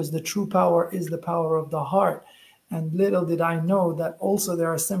 right? Because the true power is the power of the heart. And little did I know that also there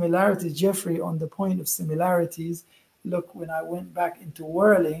are similarities. Jeffrey, on the point of similarities, look, when I went back into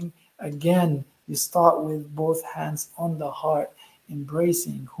whirling, again, you start with both hands on the heart,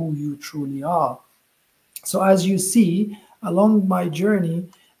 embracing who you truly are. So as you see, along my journey,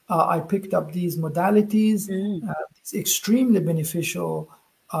 I picked up these modalities, these extremely beneficial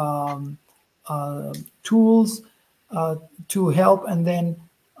tools to help. And then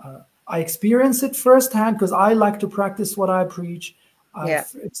I experience it firsthand because I like to practice what I preach.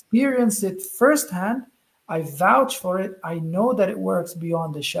 I've experienced it firsthand. I vouch for it. I know that it works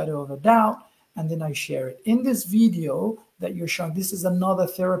beyond the shadow of a doubt. And then I share it. In this video that you're showing, this is another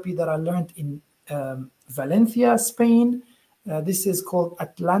therapy that I learned in Valencia, Spain. This is called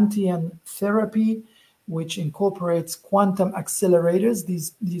Atlantean therapy, which incorporates quantum accelerators,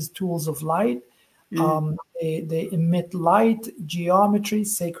 these tools of light. They emit light, geometry,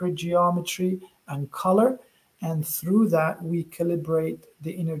 sacred geometry, and color. And through that, we calibrate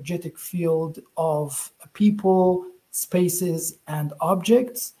the energetic field of people, spaces, and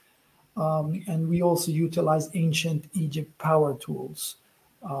objects. And we also utilize ancient Egypt power tools.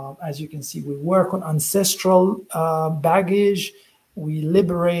 As you can see, we work on ancestral baggage. We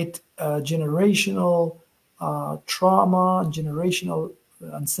liberate generational trauma, generational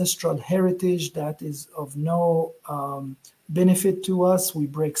ancestral heritage that is of no benefit to us. We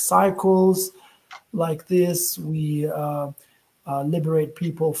break cycles like this. We liberate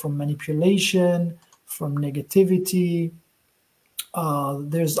people from manipulation, from negativity.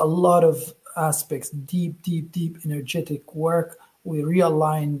 There's a lot of aspects, deep energetic work. We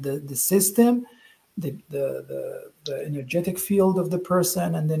realign the system, the energetic field of the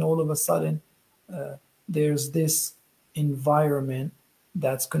person, and then all of a sudden there's this environment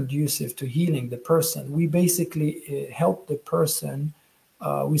that's conducive to healing the person. We basically help the person.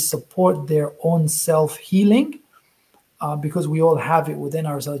 We support their own self-healing because we all have it within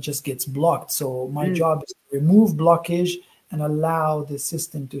ourselves. It just gets blocked. So my job is to remove blockage and allow the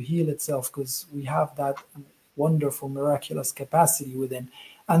system to heal itself, because we have that wonderful, miraculous capacity within.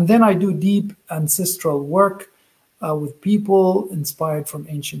 And then I do deep ancestral work with people inspired from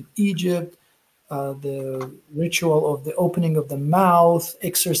ancient Egypt, the ritual of the opening of the mouth,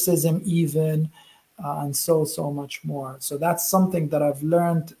 exorcism even, and so much more. So that's something that I've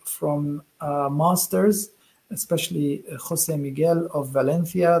learned from masters especially Jose Miguel of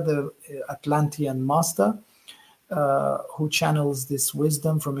Valencia, the Atlantean master, who channels this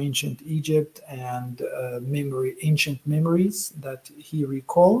wisdom from ancient Egypt and ancient memories that he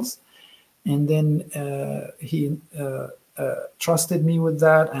recalls. And then he trusted me with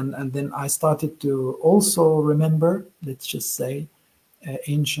that, and then I started to also remember, let's just say,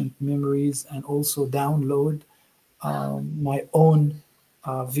 ancient memories, and also download my own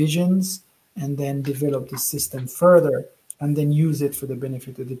visions, and then develop the system further, and then use it for the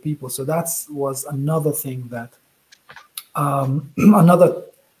benefit of the people. So that was another thing that another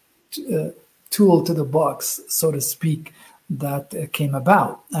tool to the box, so to speak, that came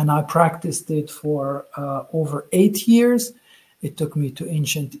about. And I practiced it for over 8 years. It took me to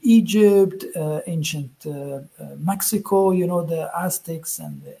ancient Egypt, ancient Mexico, the Aztecs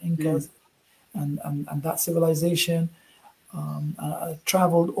and the Incas, and that civilization. I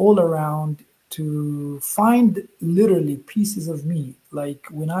traveled all around to find literally pieces of me. Like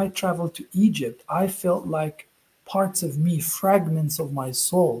when I traveled to Egypt, I felt like parts of me, fragments of my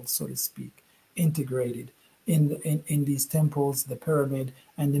soul, so to speak, integrated in these temples, the pyramid,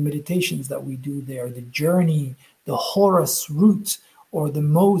 and the meditations that we do there, the journey, the Horus route or the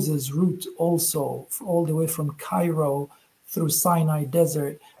Moses route, also all the way from Cairo through Sinai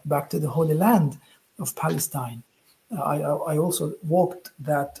Desert back to the Holy Land of Palestine. I also walked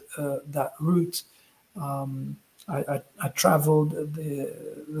that route. I traveled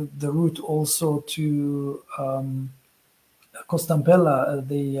the route also to Costampella,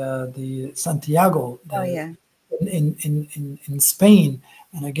 the Santiago, in Spain,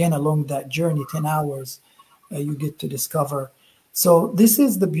 and again along that journey, 10 hours, you get to discover. So this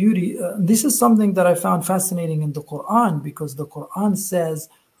is the beauty. This is something that I found fascinating in the Quran, because the Quran says,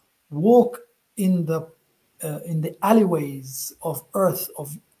 "Walk in the alleyways of earth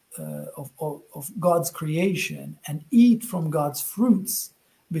of God's creation and eat from God's fruits."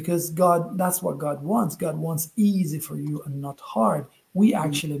 Because that's what God wants. God wants easy for you and not hard. We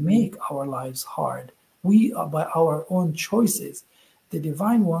actually make our lives hard. We are by our own choices. The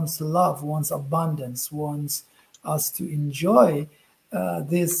divine wants love, wants abundance, wants us to enjoy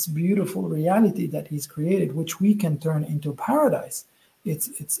this beautiful reality that He's created, which we can turn into paradise. It's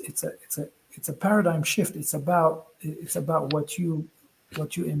a paradigm shift. It's about what you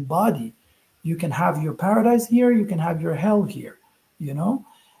embody. You can have your paradise here. You can have your hell here.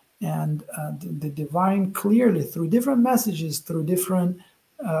 And the divine clearly, through different messages, through different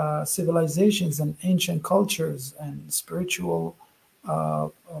civilizations and ancient cultures and spiritual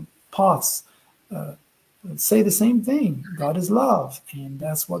paths, say the same thing. God is love, and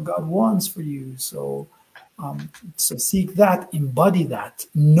that's what God wants for you. So seek that, embody that,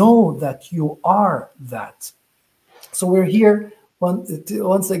 know that you are that. So we're here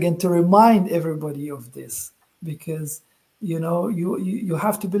once again to remind everybody of this, because you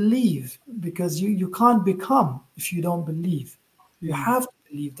have to believe, because you can't become if you don't believe. You have to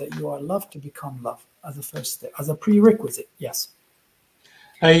believe that you are loved to become love as a first step, as a prerequisite. Yes.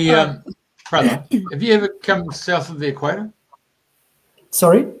 Hey, brother, have you ever come south of the equator?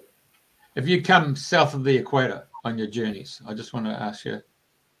 Sorry? Have you come south of the equator on your journeys? I just want to ask you.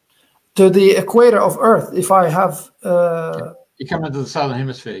 To the equator of Earth, if I have... You come into the southern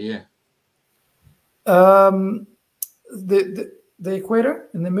hemisphere, yeah. The equator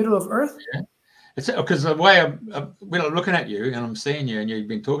in the middle of Earth? Yeah. It's because the way I'm looking at you and I'm seeing you and you've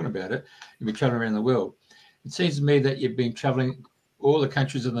been talking about it, you've been traveling around the world. It seems to me that you've been traveling all the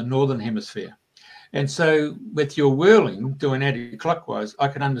countries in the northern hemisphere. And so with your whirling, doing anti-clockwise, I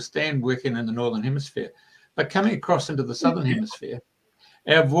can understand working in the northern hemisphere. But coming across into the southern hemisphere,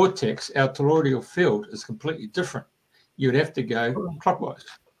 our vortex, our toroidal field is completely different. You would have to go clockwise.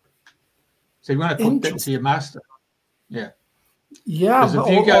 So you want to put that to your master. Yeah. Yeah, because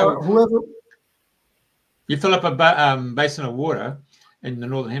if you go, whoever... you fill up a basin of water in the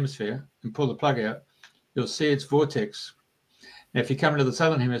northern hemisphere and pull the plug out, you'll see its vortex. Now, if you come into the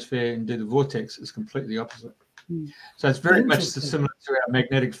southern hemisphere and do the vortex, it's completely opposite. So it's very much similar to our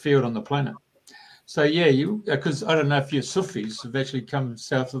magnetic field on the planet. So yeah, because I don't know if your Sufis have actually come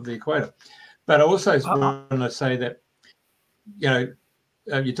south of the equator, but I also want to say that you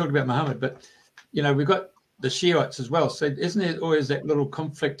talked about Muhammad, but we've got the Shiites as well. So isn't there always that little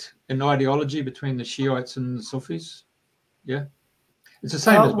conflict in ideology between the Shiites and the Sufis? Yeah, it's the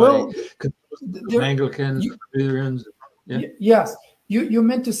same as the Anglicans, Lutherans. Yeah. Yes, you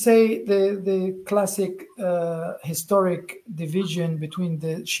meant to say the classic historic division between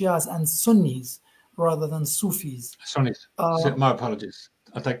the Shias and Sunnis rather than Sufis. Sunnis. My apologies.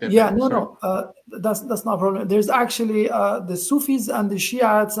 I'll take that. Yeah, back. No. That's not a problem. There's actually the Sufis and the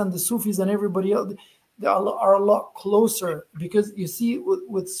Shiites and the Sufis and everybody else. they are a lot closer, because you see,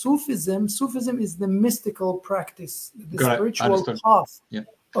 with Sufism is the mystical practice, the spiritual path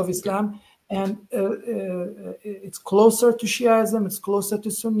of Islam. And it's closer to Shiaism, it's closer to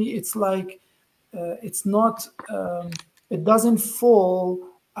Sunni. It's like, it's not, it doesn't fall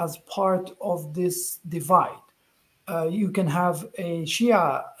as part of this divide. You can have a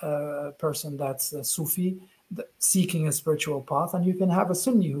Shia person that's a Sufi, seeking a spiritual path, and you can have a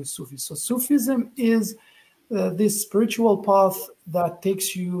Sunni who's Sufi. So Sufism is this spiritual path that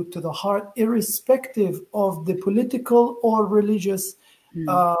takes you to the heart, irrespective of the political or religious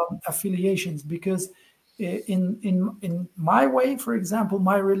affiliations. Because in my way, for example,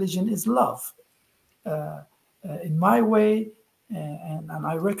 my religion is love. In my way, and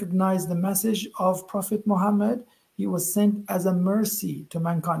I recognize the message of Prophet Muhammad. He was sent as a mercy to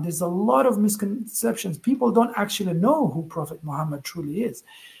mankind. There's a lot of misconceptions. People don't actually know who Prophet Muhammad truly is.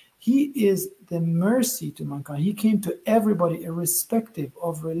 He is the mercy to mankind. He came to everybody, irrespective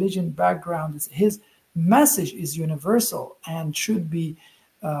of religion, background. His message is universal and should be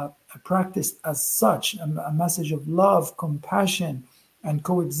practiced as such, a message of love, compassion, and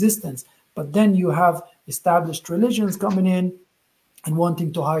coexistence. But then you have established religions coming in and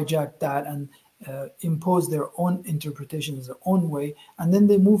wanting to hijack that and impose their own interpretations, their own way, and then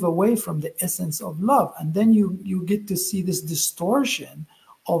they move away from the essence of love. And then you get to see this distortion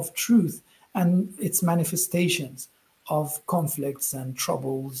of truth and its manifestations of conflicts and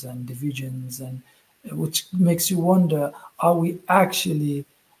troubles and divisions, and which makes you wonder, are we actually,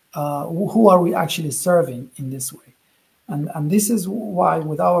 who are we actually serving in this way? And this is why,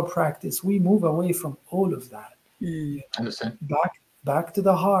 with our practice, we move away from all of that. Understand. Back to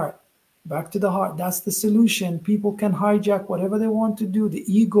the heart. Back to the heart. That's the solution. People can hijack whatever they want to do. The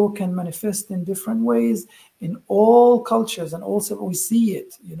ego can manifest in different ways in all cultures, and also we see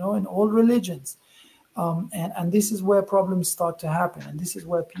it, in all religions. And this is where problems start to happen. And this is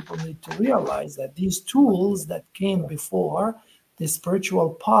where people need to realize that these tools that came before, the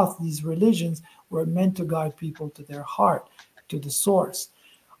spiritual path, these religions, were meant to guide people to their heart, to the source,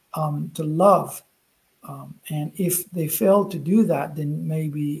 to love. And if they fail to do that, then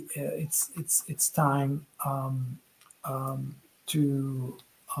maybe it's time to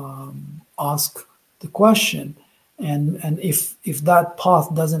ask the question. And if that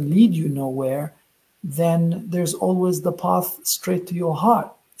path doesn't lead you nowhere, then there's always the path straight to your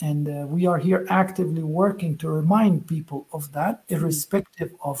heart. And we are here actively working to remind people of that,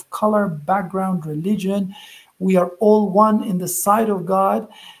 irrespective of color, background, religion. We are all one in the sight of God.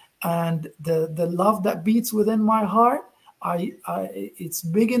 And the love that beats within my heart, it's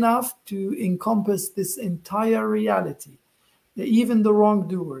big enough to encompass this entire reality. Even the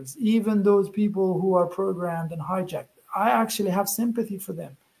wrongdoers, even those people who are programmed and hijacked, I actually have sympathy for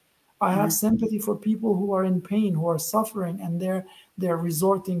them. I have sympathy for people who are in pain, who are suffering, and they're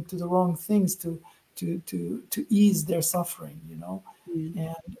resorting to the wrong things to ease their suffering,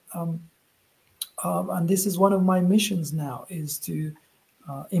 And this is one of my missions now, is to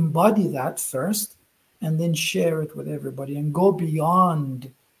embody that first, and then share it with everybody and go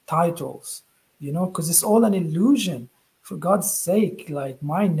beyond titles, because it's all an illusion. For God's sake, like,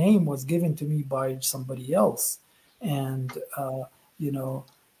 my name was given to me by somebody else, and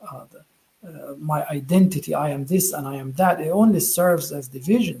my identity, I am this and I am that, it only serves as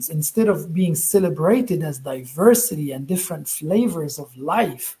divisions instead of being celebrated as diversity and different flavors of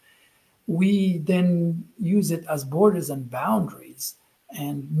life. We then use it as borders and boundaries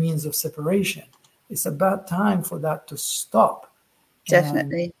and means of separation. It's about time for that to stop.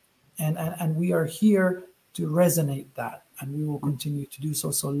 Definitely. And we are here to resonate that, and we will continue to do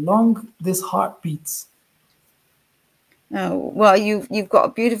so long this heart beats. Oh, well, you've got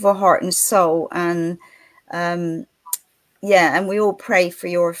a beautiful heart and soul, and and we all pray for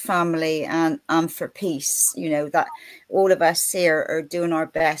your family and for peace. That all of us here are doing our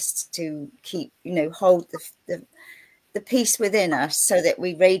best to keep, hold the peace within us, so that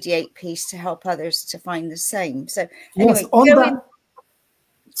we radiate peace to help others to find the same. So anyway, yes,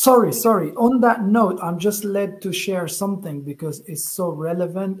 Sorry. On that note, I'm just led to share something because it's so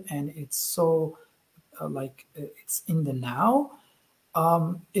relevant and it's so it's in the now.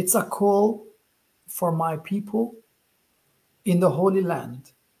 It's a call for my people in the Holy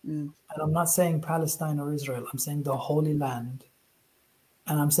Land. And I'm not saying Palestine or Israel. I'm saying the Holy Land.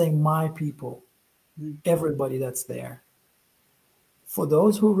 And I'm saying my people, everybody that's there. For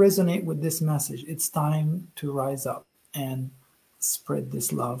those who resonate with this message, it's time to rise up and spread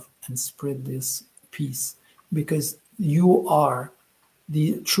this love and spread this peace, because you are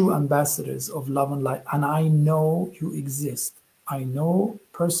the true ambassadors of love and light, and I know you exist. I know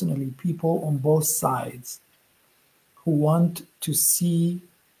personally people on both sides who want to see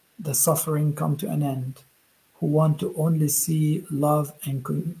the suffering come to an end, who want to only see love and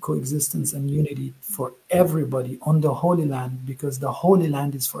coexistence and unity for everybody on the Holy Land, because the Holy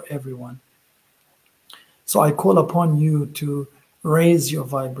Land is for everyone. So I call upon you to raise your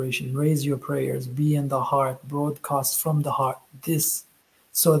vibration, raise your prayers, be in the heart, broadcast from the heart, this,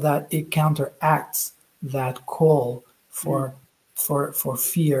 so that it counteracts that call for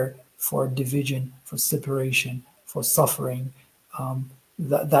fear, for division, for separation, for suffering,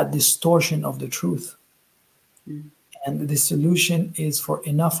 that distortion of the truth. And the solution is for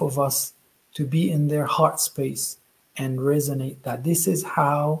enough of us to be in their heart space and resonate that this is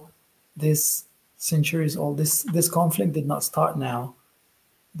how this centuries old, this conflict did not start now,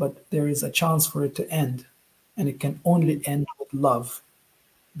 but there is a chance for it to end. And it can only end with love,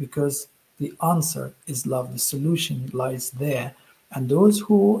 because the answer is love. The solution lies there. And those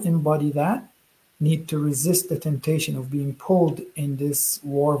who embody that need to resist the temptation of being pulled in this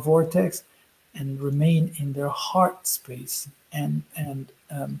war vortex and remain in their heart space and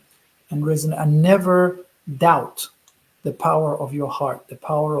resonate, and never doubt the power of your heart, the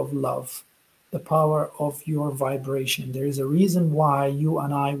power of love, the power of your vibration. There is a reason why you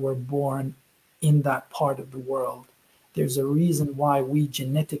and I were born in that part of the world. There's a reason why we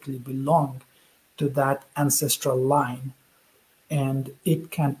genetically belong to that ancestral line, and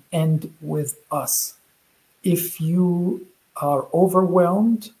it can end with us. If you are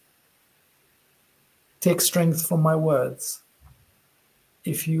overwhelmed, take strength from my words.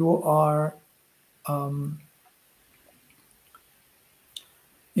 If you are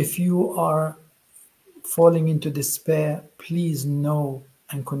falling into despair, please know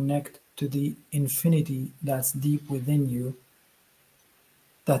and connect to the infinity that's deep within you,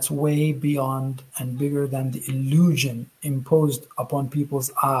 that's way beyond and bigger than the illusion imposed upon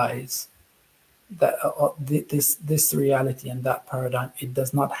people's eyes. That this reality and that paradigm, it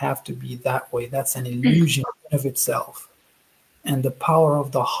does not have to be that way. That's an illusion in of itself. And the power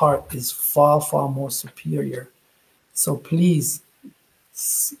of the heart is far, far more superior. So please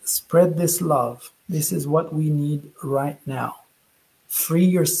spread this love. This is what we need right now. Free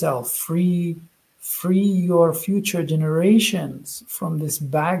yourself, free your future generations from this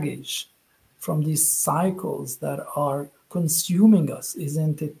baggage, from these cycles that are consuming us.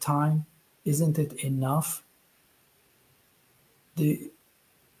 Isn't it time? Isn't it enough? We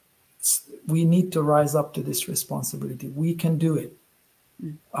need to rise up to this responsibility. We can do it.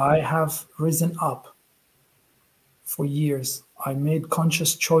 I have risen up for years. I made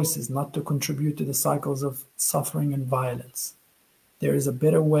conscious choices not to contribute to the cycles of suffering and violence. There is a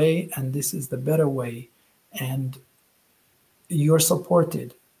better way, and this is the better way. And you're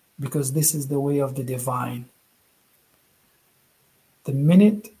supported, because this is the way of the divine. The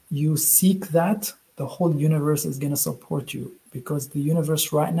minute you seek that, the whole universe is going to support you, because the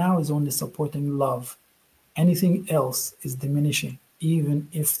universe right now is only supporting love. Anything else is diminishing, even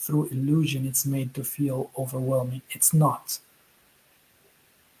if through illusion it's made to feel overwhelming. It's not.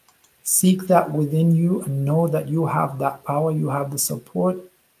 Seek that within you and know that you have that power, you have the support.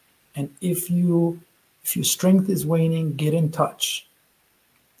 And if your strength is waning, get in touch.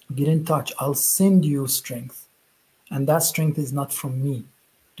 Get in touch. I'll send you strength. And that strength is not from me.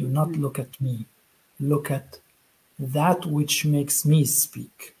 Do not look at me. Look at that which makes me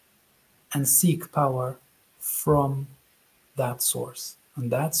speak, and seek power from that source.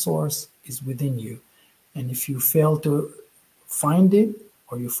 And that source is within you. And if you fail to find it,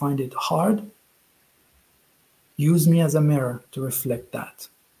 or you find it hard, use me as a mirror to reflect that.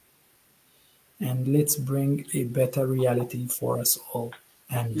 And let's bring a better reality for us all.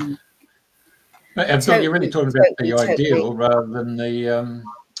 And Abdul, you're really talking about the ideal rather than the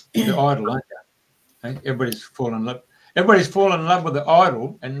idol, aren't you? Everybody's fallen in love. Everybody's fallen in love with the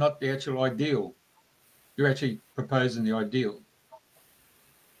idol and not the actual ideal. You're actually proposing the ideal.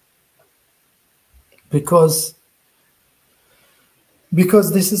 Because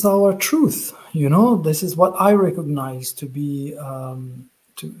this is our truth, this is what I recognize to be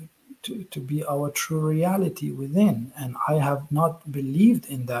to be our true reality within. And I have not believed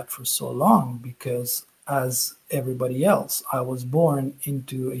in that for so long, because as everybody else, I was born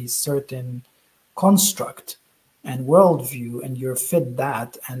into a certain construct and worldview, and you're fed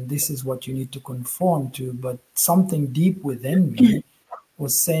that, and this is what you need to conform to. But something deep within me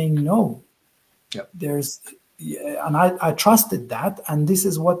was saying no. Yep. And I trusted that, and this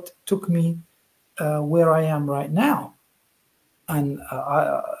is what took me where I am right now. And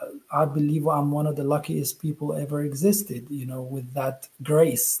I believe I'm one of the luckiest people ever existed, with that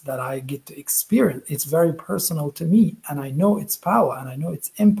grace that I get to experience. It's very personal to me, and I know its power, and I know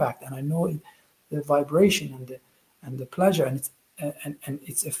its impact, and I know the vibration and the pleasure and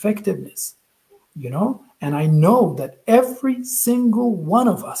its effectiveness, And I know that every single one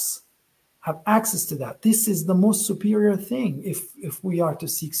of us have access to that. This is the most superior thing if we are to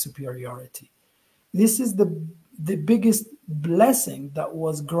seek superiority. This is the biggest blessing that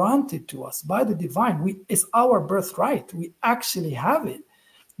was granted to us by the divine. It's our birthright. We actually have it.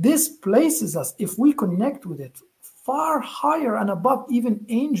 This places us, if we connect with it, far higher and above even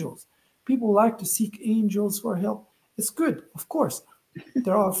angels. People like to seek angels for help. It's good, of course.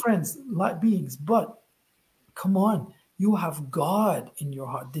 They're our friends, like beings, but come on, you have God in your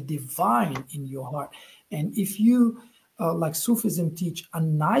heart, the divine in your heart. And if you, like Sufism teach,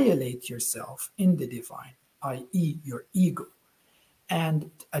 annihilate yourself in the divine, i.e. your ego, and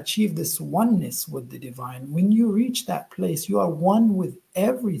achieve this oneness with the divine, when you reach that place, you are one with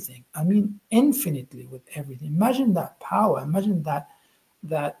everything. I mean, infinitely with everything. Imagine that power. Imagine that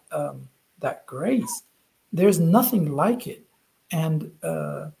grace. There's nothing like it. And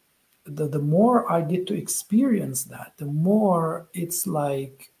the more I get to experience that, the more it's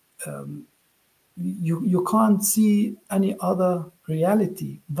like you can't see any other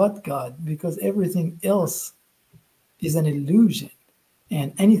reality but God, because everything else is an illusion.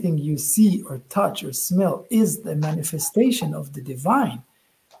 And anything you see or touch or smell is the manifestation of the divine.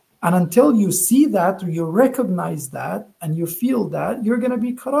 And until you see that, or you recognize that, and you feel that, you're going to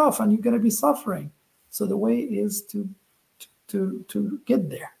be cut off and you're going to be suffering. So the way is to get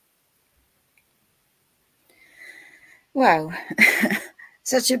there. Wow.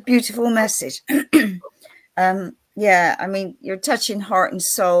 Such a beautiful message. Yeah, I mean, you're touching heart and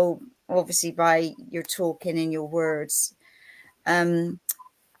soul, obviously, by your talking and your words.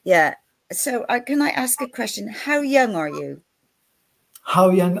 Yeah. So can I ask a question? How young are you?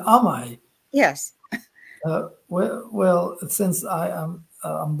 How young am I? Yes. Well, since I'm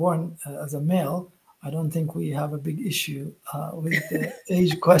born as a male, I don't think we have a big issue with the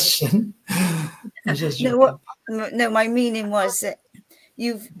age question. I'm just joking. No, my meaning was that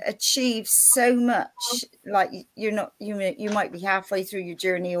you've achieved so much. Like you're not, you might be halfway through your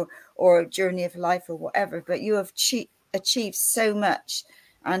journey or a journey of life or whatever, but you have achieved so much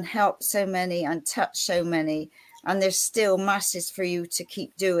and helped so many and touched so many, and there's still masses for you to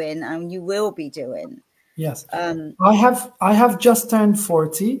keep doing, and you will be doing. Yes. I have just turned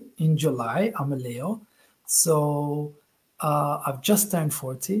 40 in July. I'm a Leo. So I've just turned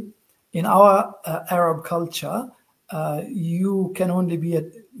 40. In our Arab culture, you can only be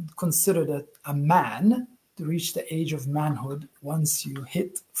considered a man to reach the age of manhood once you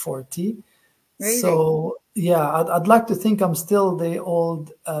hit 40. Really? So yeah, I'd like to think I'm still the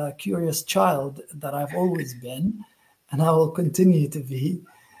old curious child that I've always been, and I will continue to be.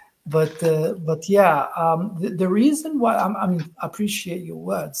 But yeah, the reason why I mean, I appreciate your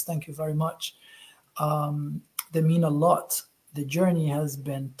words. Thank you very much. They mean a lot. The journey has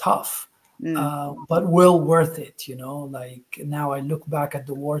been tough, but well worth it. Like now I look back at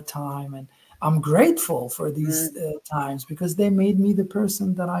the wartime, and I'm grateful for these times, because they made me the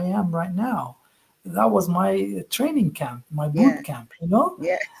person that I am right now. That was my training camp, my boot camp.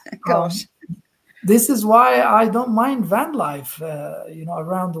 Yeah, gosh. This is why I don't mind van life,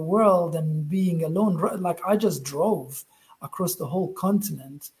 around the world and being alone. Like I just drove across the whole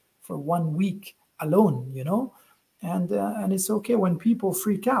continent for 1 week alone, and it's okay when people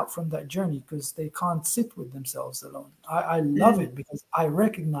freak out from that journey because they can't sit with themselves alone. I love it because I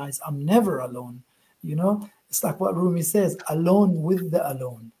recognize I'm never alone. It's like what Rumi says: alone with the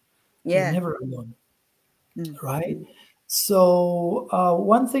alone. Yeah. You're never alone, right? So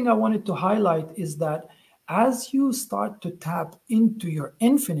one thing I wanted to highlight is that as you start to tap into your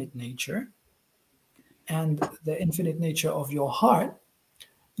infinite nature and the infinite nature of your heart,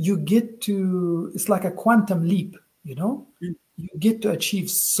 you get to, it's like a quantum leap, you get to achieve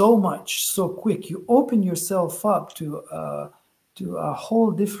so much so quick. You open yourself up to a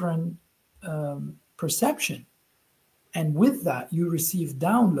whole different perception. And with that, you receive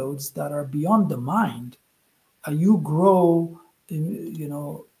downloads that are beyond the mind. You grow,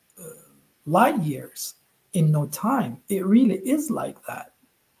 light years in no time. It really is like that,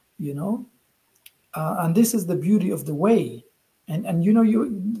 and this is the beauty of the way. And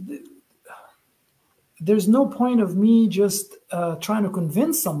there's no point of me just trying to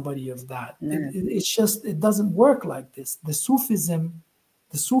convince somebody of that. It's just, it doesn't work like this. The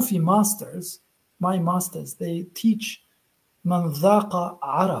Sufi masters, my masters, they teach man dhaqa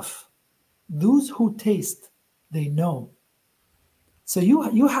araf. Those who taste, they know. So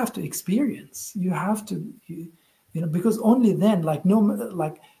you have to experience. You have to, because only then, like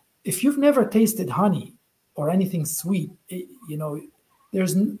if you've never tasted honey or anything sweet,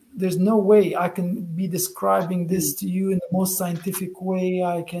 there's no way I can be describing this to you in the most scientific way.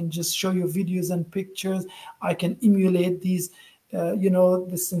 I can just show you videos and pictures. I can emulate these,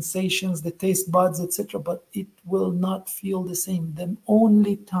 the sensations, the taste buds, etc. But it will not feel the same. The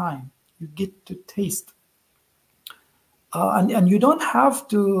only time you get to taste. And you don't have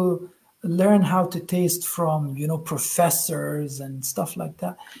to learn how to taste from, professors and stuff like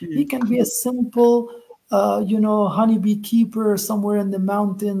that. He can be a simple, honeybee keeper somewhere in the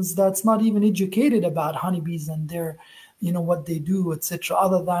mountains that's not even educated about honeybees and their, what they do, etc.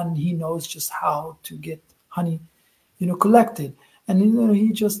 Other than he knows just how to get honey, collected. And,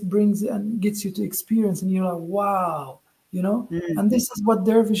 he just brings and gets you to experience, and you're like, wow, and this is what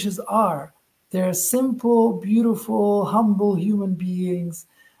dervishes are. They're simple, beautiful, humble human beings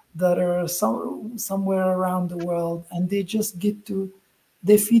that are somewhere around the world, and they just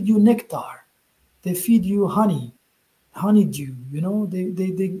they feed you nectar, they feed you honeydew.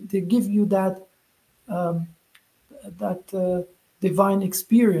 They give you that divine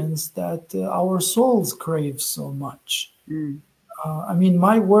experience that our souls crave so much. I mean,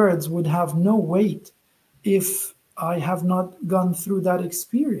 my words would have no weight if I have not gone through that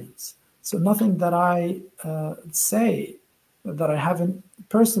experience. So nothing that I say that I haven't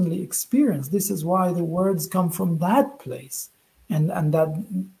personally experienced. This is why the words come from that place, and that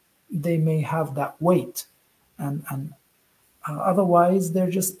they may have that weight, and otherwise they're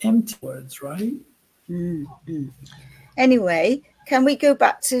just empty words, right? Anyway, can we go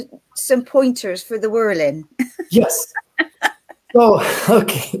back to some pointers for the whirling? Yes. So,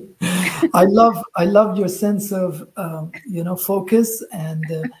 okay, I love your sense of focus and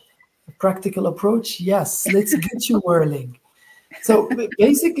practical approach. Yes, let's get you whirling. So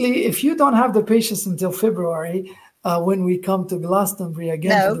basically, if you don't have the patience until February, when we come to Glastonbury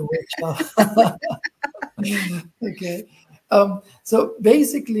again for the workshop, okay. So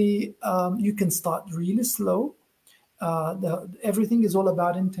basically, you can start really slow. Everything is all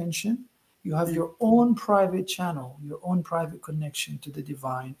about intention. You have your own private channel, your own private connection to the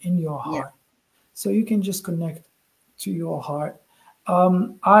divine in your heart. So you can just connect to your heart.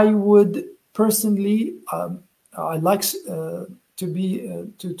 I would personally, I like to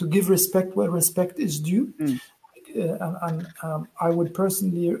give respect where respect is due. And I would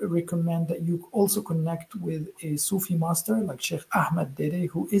personally recommend that you also connect with a Sufi master like Sheikh Ahmed Dede,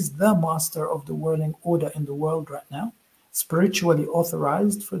 who is the master of the whirling order in the world right now, spiritually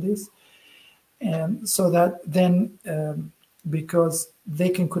authorized for this. And so that then, because they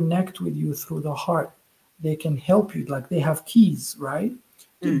can connect with you through the heart, they can help you, like they have keys, right?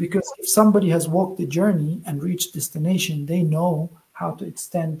 Because if somebody has walked the journey and reached destination, they know how to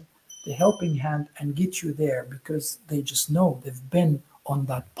extend the helping hand and get you there, because they just know they've been on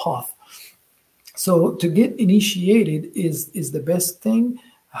that path. So to get initiated is the best thing.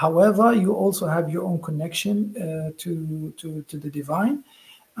 However, you also have your own connection to the divine.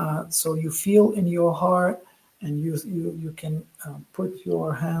 So you feel in your heart, and you can put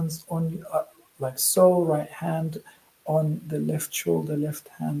your hands on like so, right hand on the left shoulder, left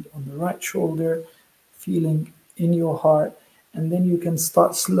hand on the right shoulder, feeling in your heart. And then you can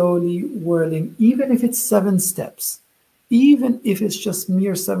start slowly whirling, even if it's 7 steps, even if it's just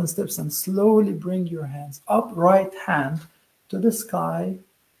mere 7 steps, and slowly bring your hands up, right hand to the sky,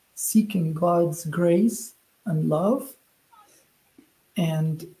 seeking God's grace and love,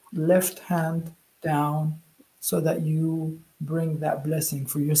 and left hand down, so that you bring that blessing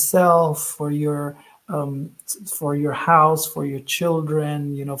for yourself, for your house, for your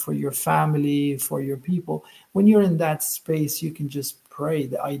children, for your family, for your people. When you're in that space, you can just pray.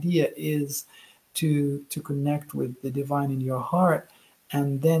 The idea is to connect with the divine in your heart,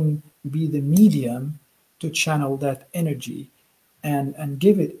 and then be the medium to channel that energy and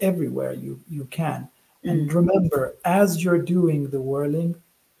give it everywhere you can. And remember, as you're doing the whirling,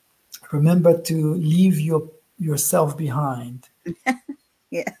 remember to leave yourself behind.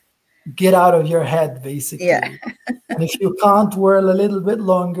 Get out of your head, basically. And if you can't whirl a little bit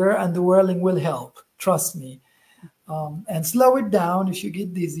longer, and the whirling will help, trust me. And slow it down if you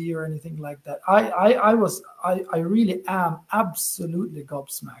get dizzy or anything like that. I really am absolutely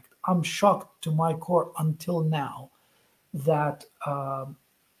gobsmacked. I'm shocked to my core until now that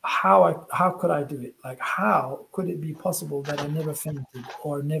how could I do it? Like, how could it be possible that I never fainted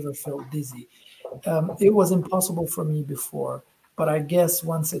or never felt dizzy? It was impossible for me before, but I guess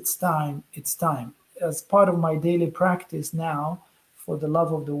once it's time, it's time. As part of my daily practice now, for the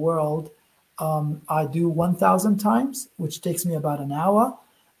love of the world, I do 1,000 times, which takes me about an hour.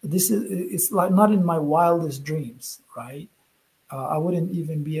 It's like not in my wildest dreams, right? I wouldn't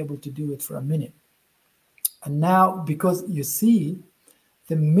even be able to do it for a minute. And now, because you see,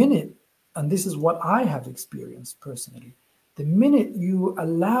 the minute, and this is what I have experienced personally, the minute you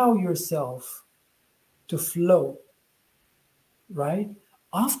allow yourself to flow, right?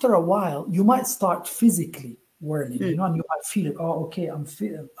 After a while, you might start physically whirling, you know, and you might feel it. Oh, okay, I'm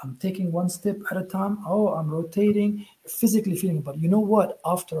taking one step at a time. Oh, I'm rotating, physically feeling it. But you know what?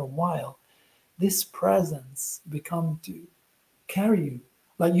 After a while, this presence become to carry you.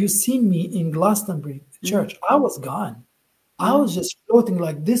 Like you seen me in Glastonbury Church, I was gone. I was just floating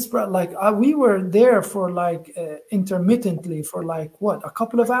like this, like we were there for like intermittently for like what, a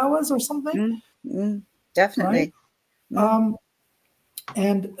couple of hours or something, Definitely. right?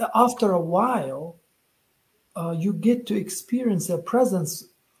 And after a while, you get to experience a presence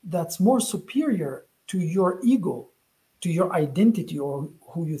that's more superior to your ego, to your identity or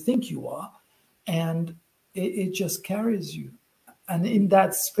who you think you are, and it just carries you. And in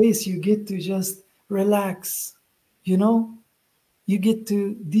that space, you get to just relax, you know, you get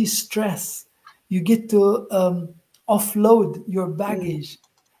to de-stress, you get to offload your baggage,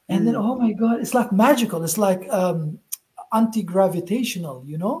 and then oh my god, it's like magical, it's like anti-gravitational,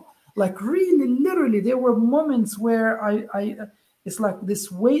 you know, like really literally there were moments where I it's like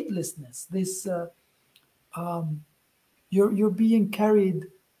this weightlessness, this you're being carried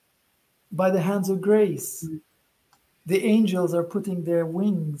by the hands of grace. The angels are putting their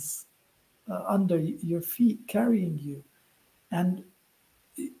wings under your feet, carrying you. And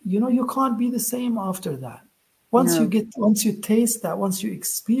you know, you can't be the same after that. Once you taste that, once you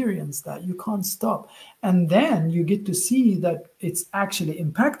experience that, you can't stop. And then you get to see that it's actually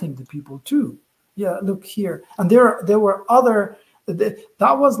impacting the people too. Yeah, look here. And there were other,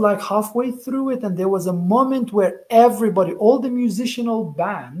 that was like halfway through it, and there was a moment where everybody, all the musicianal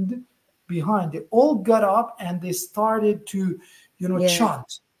band behind, they all got up and they started to, you know,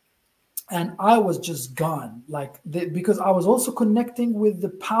 chant. And I was just gone, like because I was also connecting with the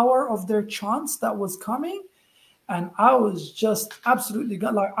power of their chants that was coming, and I was just absolutely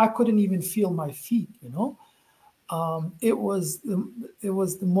gone. Like I couldn't even feel my feet, you know. It was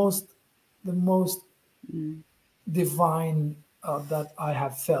the most divine that I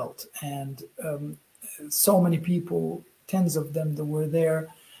have felt, and so many people, tens of them that were there,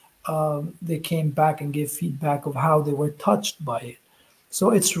 they came back and gave feedback of how they were touched by it.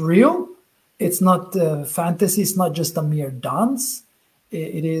 So it's real. It's not fantasy. It's not just a mere dance.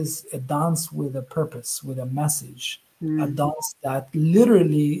 It is a dance with a purpose, with a message, a dance that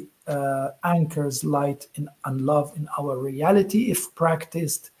literally anchors light and love in our reality if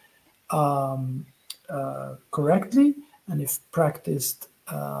practiced correctly, and if practiced,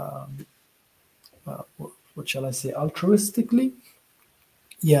 what shall I say, altruistically.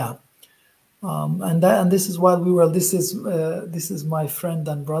 Yeah. And this is why this is my friend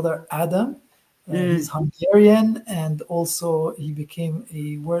and brother Adam. He's Hungarian, and also he became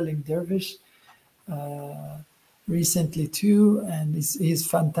a whirling dervish recently too, and he's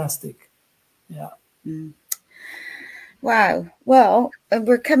fantastic. Yeah. Wow. Well,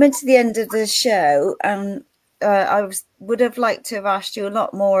 we're coming to the end of the show, and would have liked to have asked you a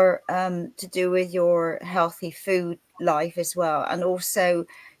lot more to do with your healthy food life as well, and also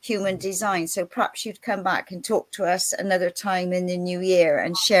human design. So perhaps you'd come back and talk to us another time in the new year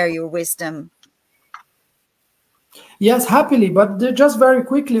and share your wisdom. Yes, happily, but just very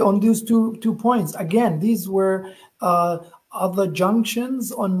quickly on these two points. Again, these were other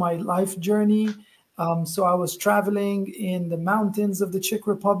junctions on my life journey. So I was traveling in the mountains of the Czech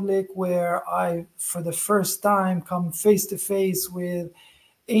Republic, where I, for the first time, come face to face with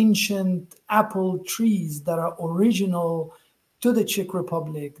ancient apple trees that are original to the Czech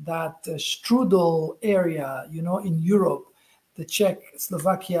Republic, that strudel area, you know, in Europe, the Czech,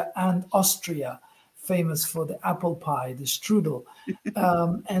 Slovakia, and Austria, famous for the apple pie, the strudel.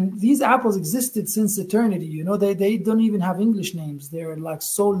 And these apples existed since eternity. You know, they don't even have English names. They're like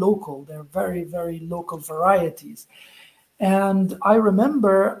so local. They're very, very local varieties. And I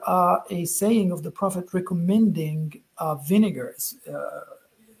remember a saying of the Prophet recommending vinegars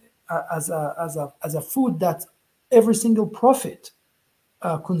as a food that every single prophet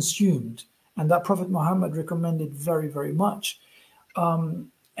consumed, and that Prophet Muhammad recommended very, very much.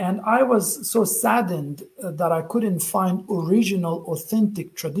 And I was so saddened that I couldn't find original,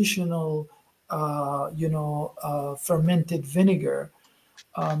 authentic, traditional, fermented vinegar.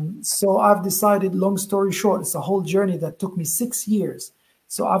 So I've decided, long story short, it's a whole journey that took me 6 years.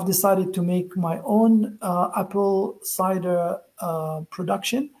 So I've decided to make my own apple cider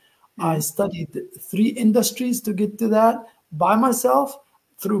production. I studied 3 industries to get to that by myself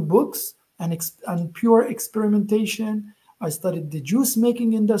through books and pure experimentation. I studied the juice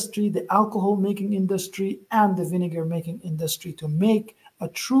making industry, the alcohol making industry, and the vinegar making industry to make a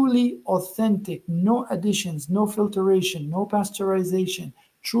truly authentic, no additions, no filtration, no pasteurization,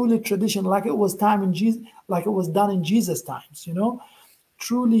 truly traditional, like it was like it was done in Jesus times,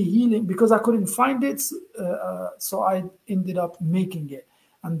 truly healing, because I couldn't find it, so I ended up making it.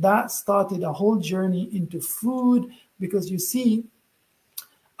 And that started a whole journey into food, because you see,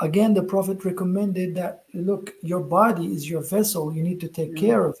 again, the Prophet recommended that, look, your body is your vessel, you need to take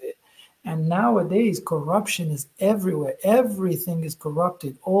care of it. And nowadays, corruption is everywhere. Everything is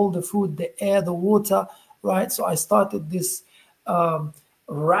corrupted. All the food, the air, the water, right? So I started this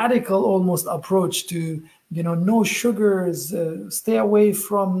radical almost approach to, no sugars, stay away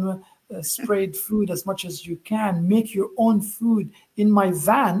from sprayed food as much as you can, make your own food. In my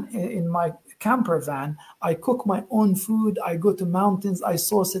van, in my camper van, I cook my own food. I go to mountains, I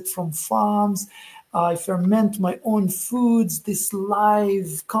source it from farms, I ferment my own foods. This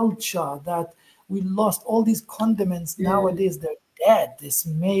live culture that we lost, all these condiments nowadays, they're dead. This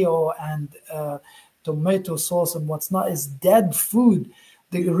mayo and tomato sauce and what's not is dead food.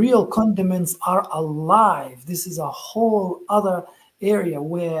 The real condiments are alive. This is a whole other area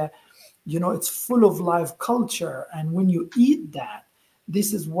where, it's full of live culture. And when you eat that,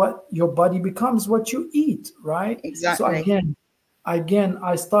 this is what your body becomes, what you eat, right? Exactly. So again,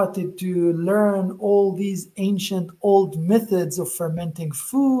 I started to learn all these ancient old methods of fermenting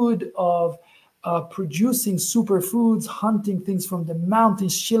food, of producing superfoods, hunting things from the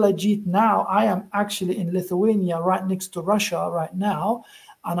mountains, shilajit. Now I am actually in Lithuania, right next to Russia right now,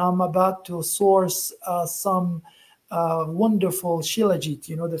 and I'm about to source some wonderful shilajit,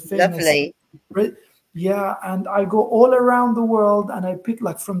 the famous. Lovely. Yeah, and I go all around the world, and I pick,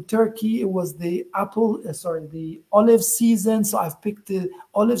 like from Turkey, it was the the olive season. So I've picked the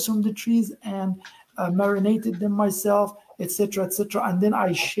olives from the trees and marinated them myself, etc., etc. And then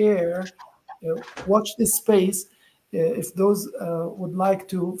I share. Watch this space. If those would like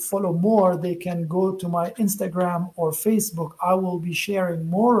to follow more, they can go to my Instagram or Facebook. I will be sharing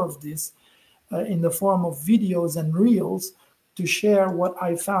more of this in the form of videos and reels to share what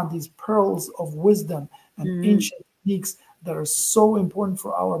I found, these pearls of wisdom and ancient techniques that are so important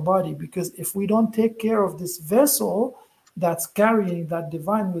for our body. Because if we don't take care of this vessel that's carrying that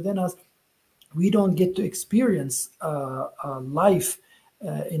divine within us, we don't get to experience life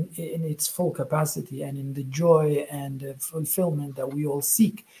in its full capacity and in the joy and fulfillment that we all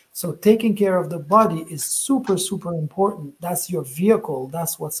seek. So taking care of the body is super, super important. That's your vehicle.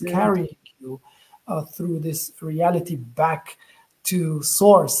 That's what's carrying you through this reality back to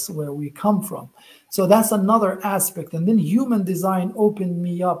source where we come from. So that's another aspect. And then human design opened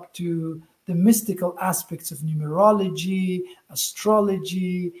me up to the mystical aspects of numerology,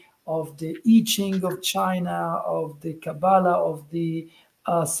 astrology, of the I Ching of China, of the Kabbalah, of the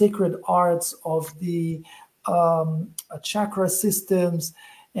sacred arts, of the chakra systems,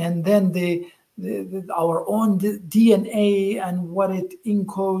 and then our own DNA and what it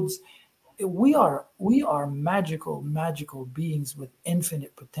encodes. We are magical beings with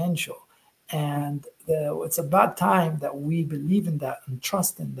infinite potential, and it's about time that we believe in that and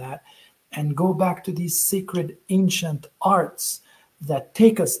trust in that, and go back to these sacred ancient arts that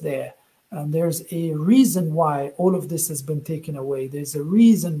take us there. And there's a reason why all of this has been taken away. There's a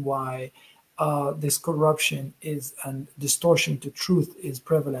reason why this corruption is and distortion to truth is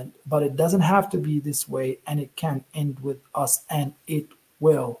prevalent. But it doesn't have to be this way, and it can end with us, and it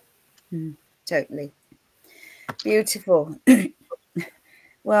will. Totally. Beautiful.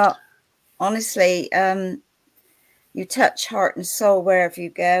 Well, honestly, you touch heart and soul wherever you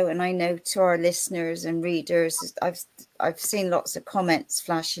go. And I know to our listeners and readers, I've seen lots of comments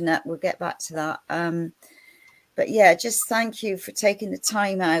flashing up. We'll get back to that. But yeah, just thank you for taking the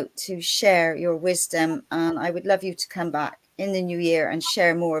time out to share your wisdom. And I would love you to come back in the new year and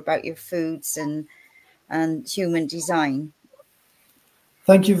share more about your foods and human design.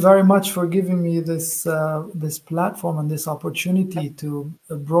 Thank you very much for giving me this this platform and this opportunity to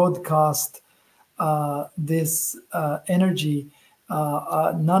broadcast this energy.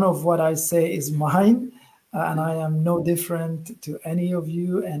 None of what I say is mine, and I am no different to any of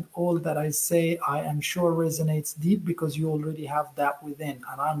you. And all that I say, I am sure resonates deep because you already have that within.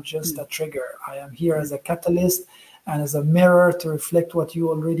 And I'm just a trigger. I am here as a catalyst and as a mirror to reflect what you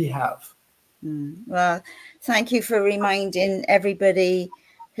already have. Well, thank you for reminding everybody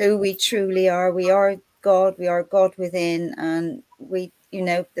who we truly are. We are God. We are God within, and we,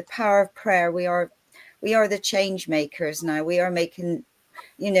 the power of prayer. We are the change makers now. We are making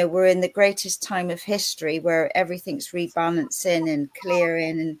we're in the greatest time of history where everything's rebalancing and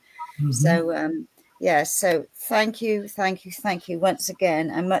clearing. And so, so thank you once again,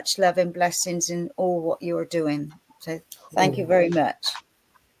 and much love and blessings in all what you're doing. So thank you very much.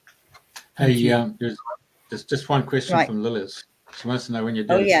 Hey, there's just one question from Lilith. She wants to know, when you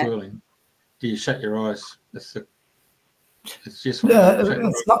do the twirling, do you shut your eyes? It's just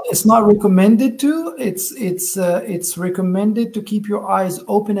it's not recommended to. It's recommended to keep your eyes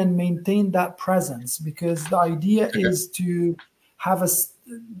open and maintain that presence, because the idea is to have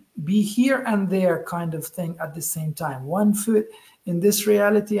be here and there kind of thing at the same time. One foot in this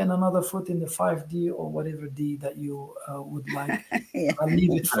reality and another foot in the 5D or whatever D that you would like. I'll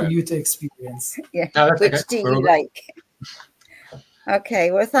leave it for you to experience. Yeah. No, which do you like?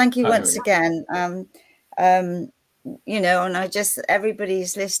 Okay. Well, thank you once again. And I just,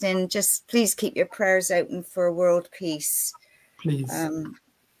 everybody's listening, just please keep your prayers open for world peace. Please.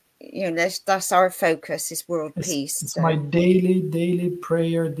 That's our focus, is world peace. It's my daily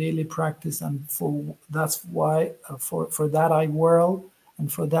prayer, daily practice, and that's why for that I whirl,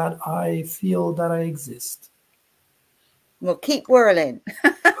 and for that I feel that I exist. Well, keep whirling. I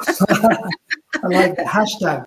like the hashtag.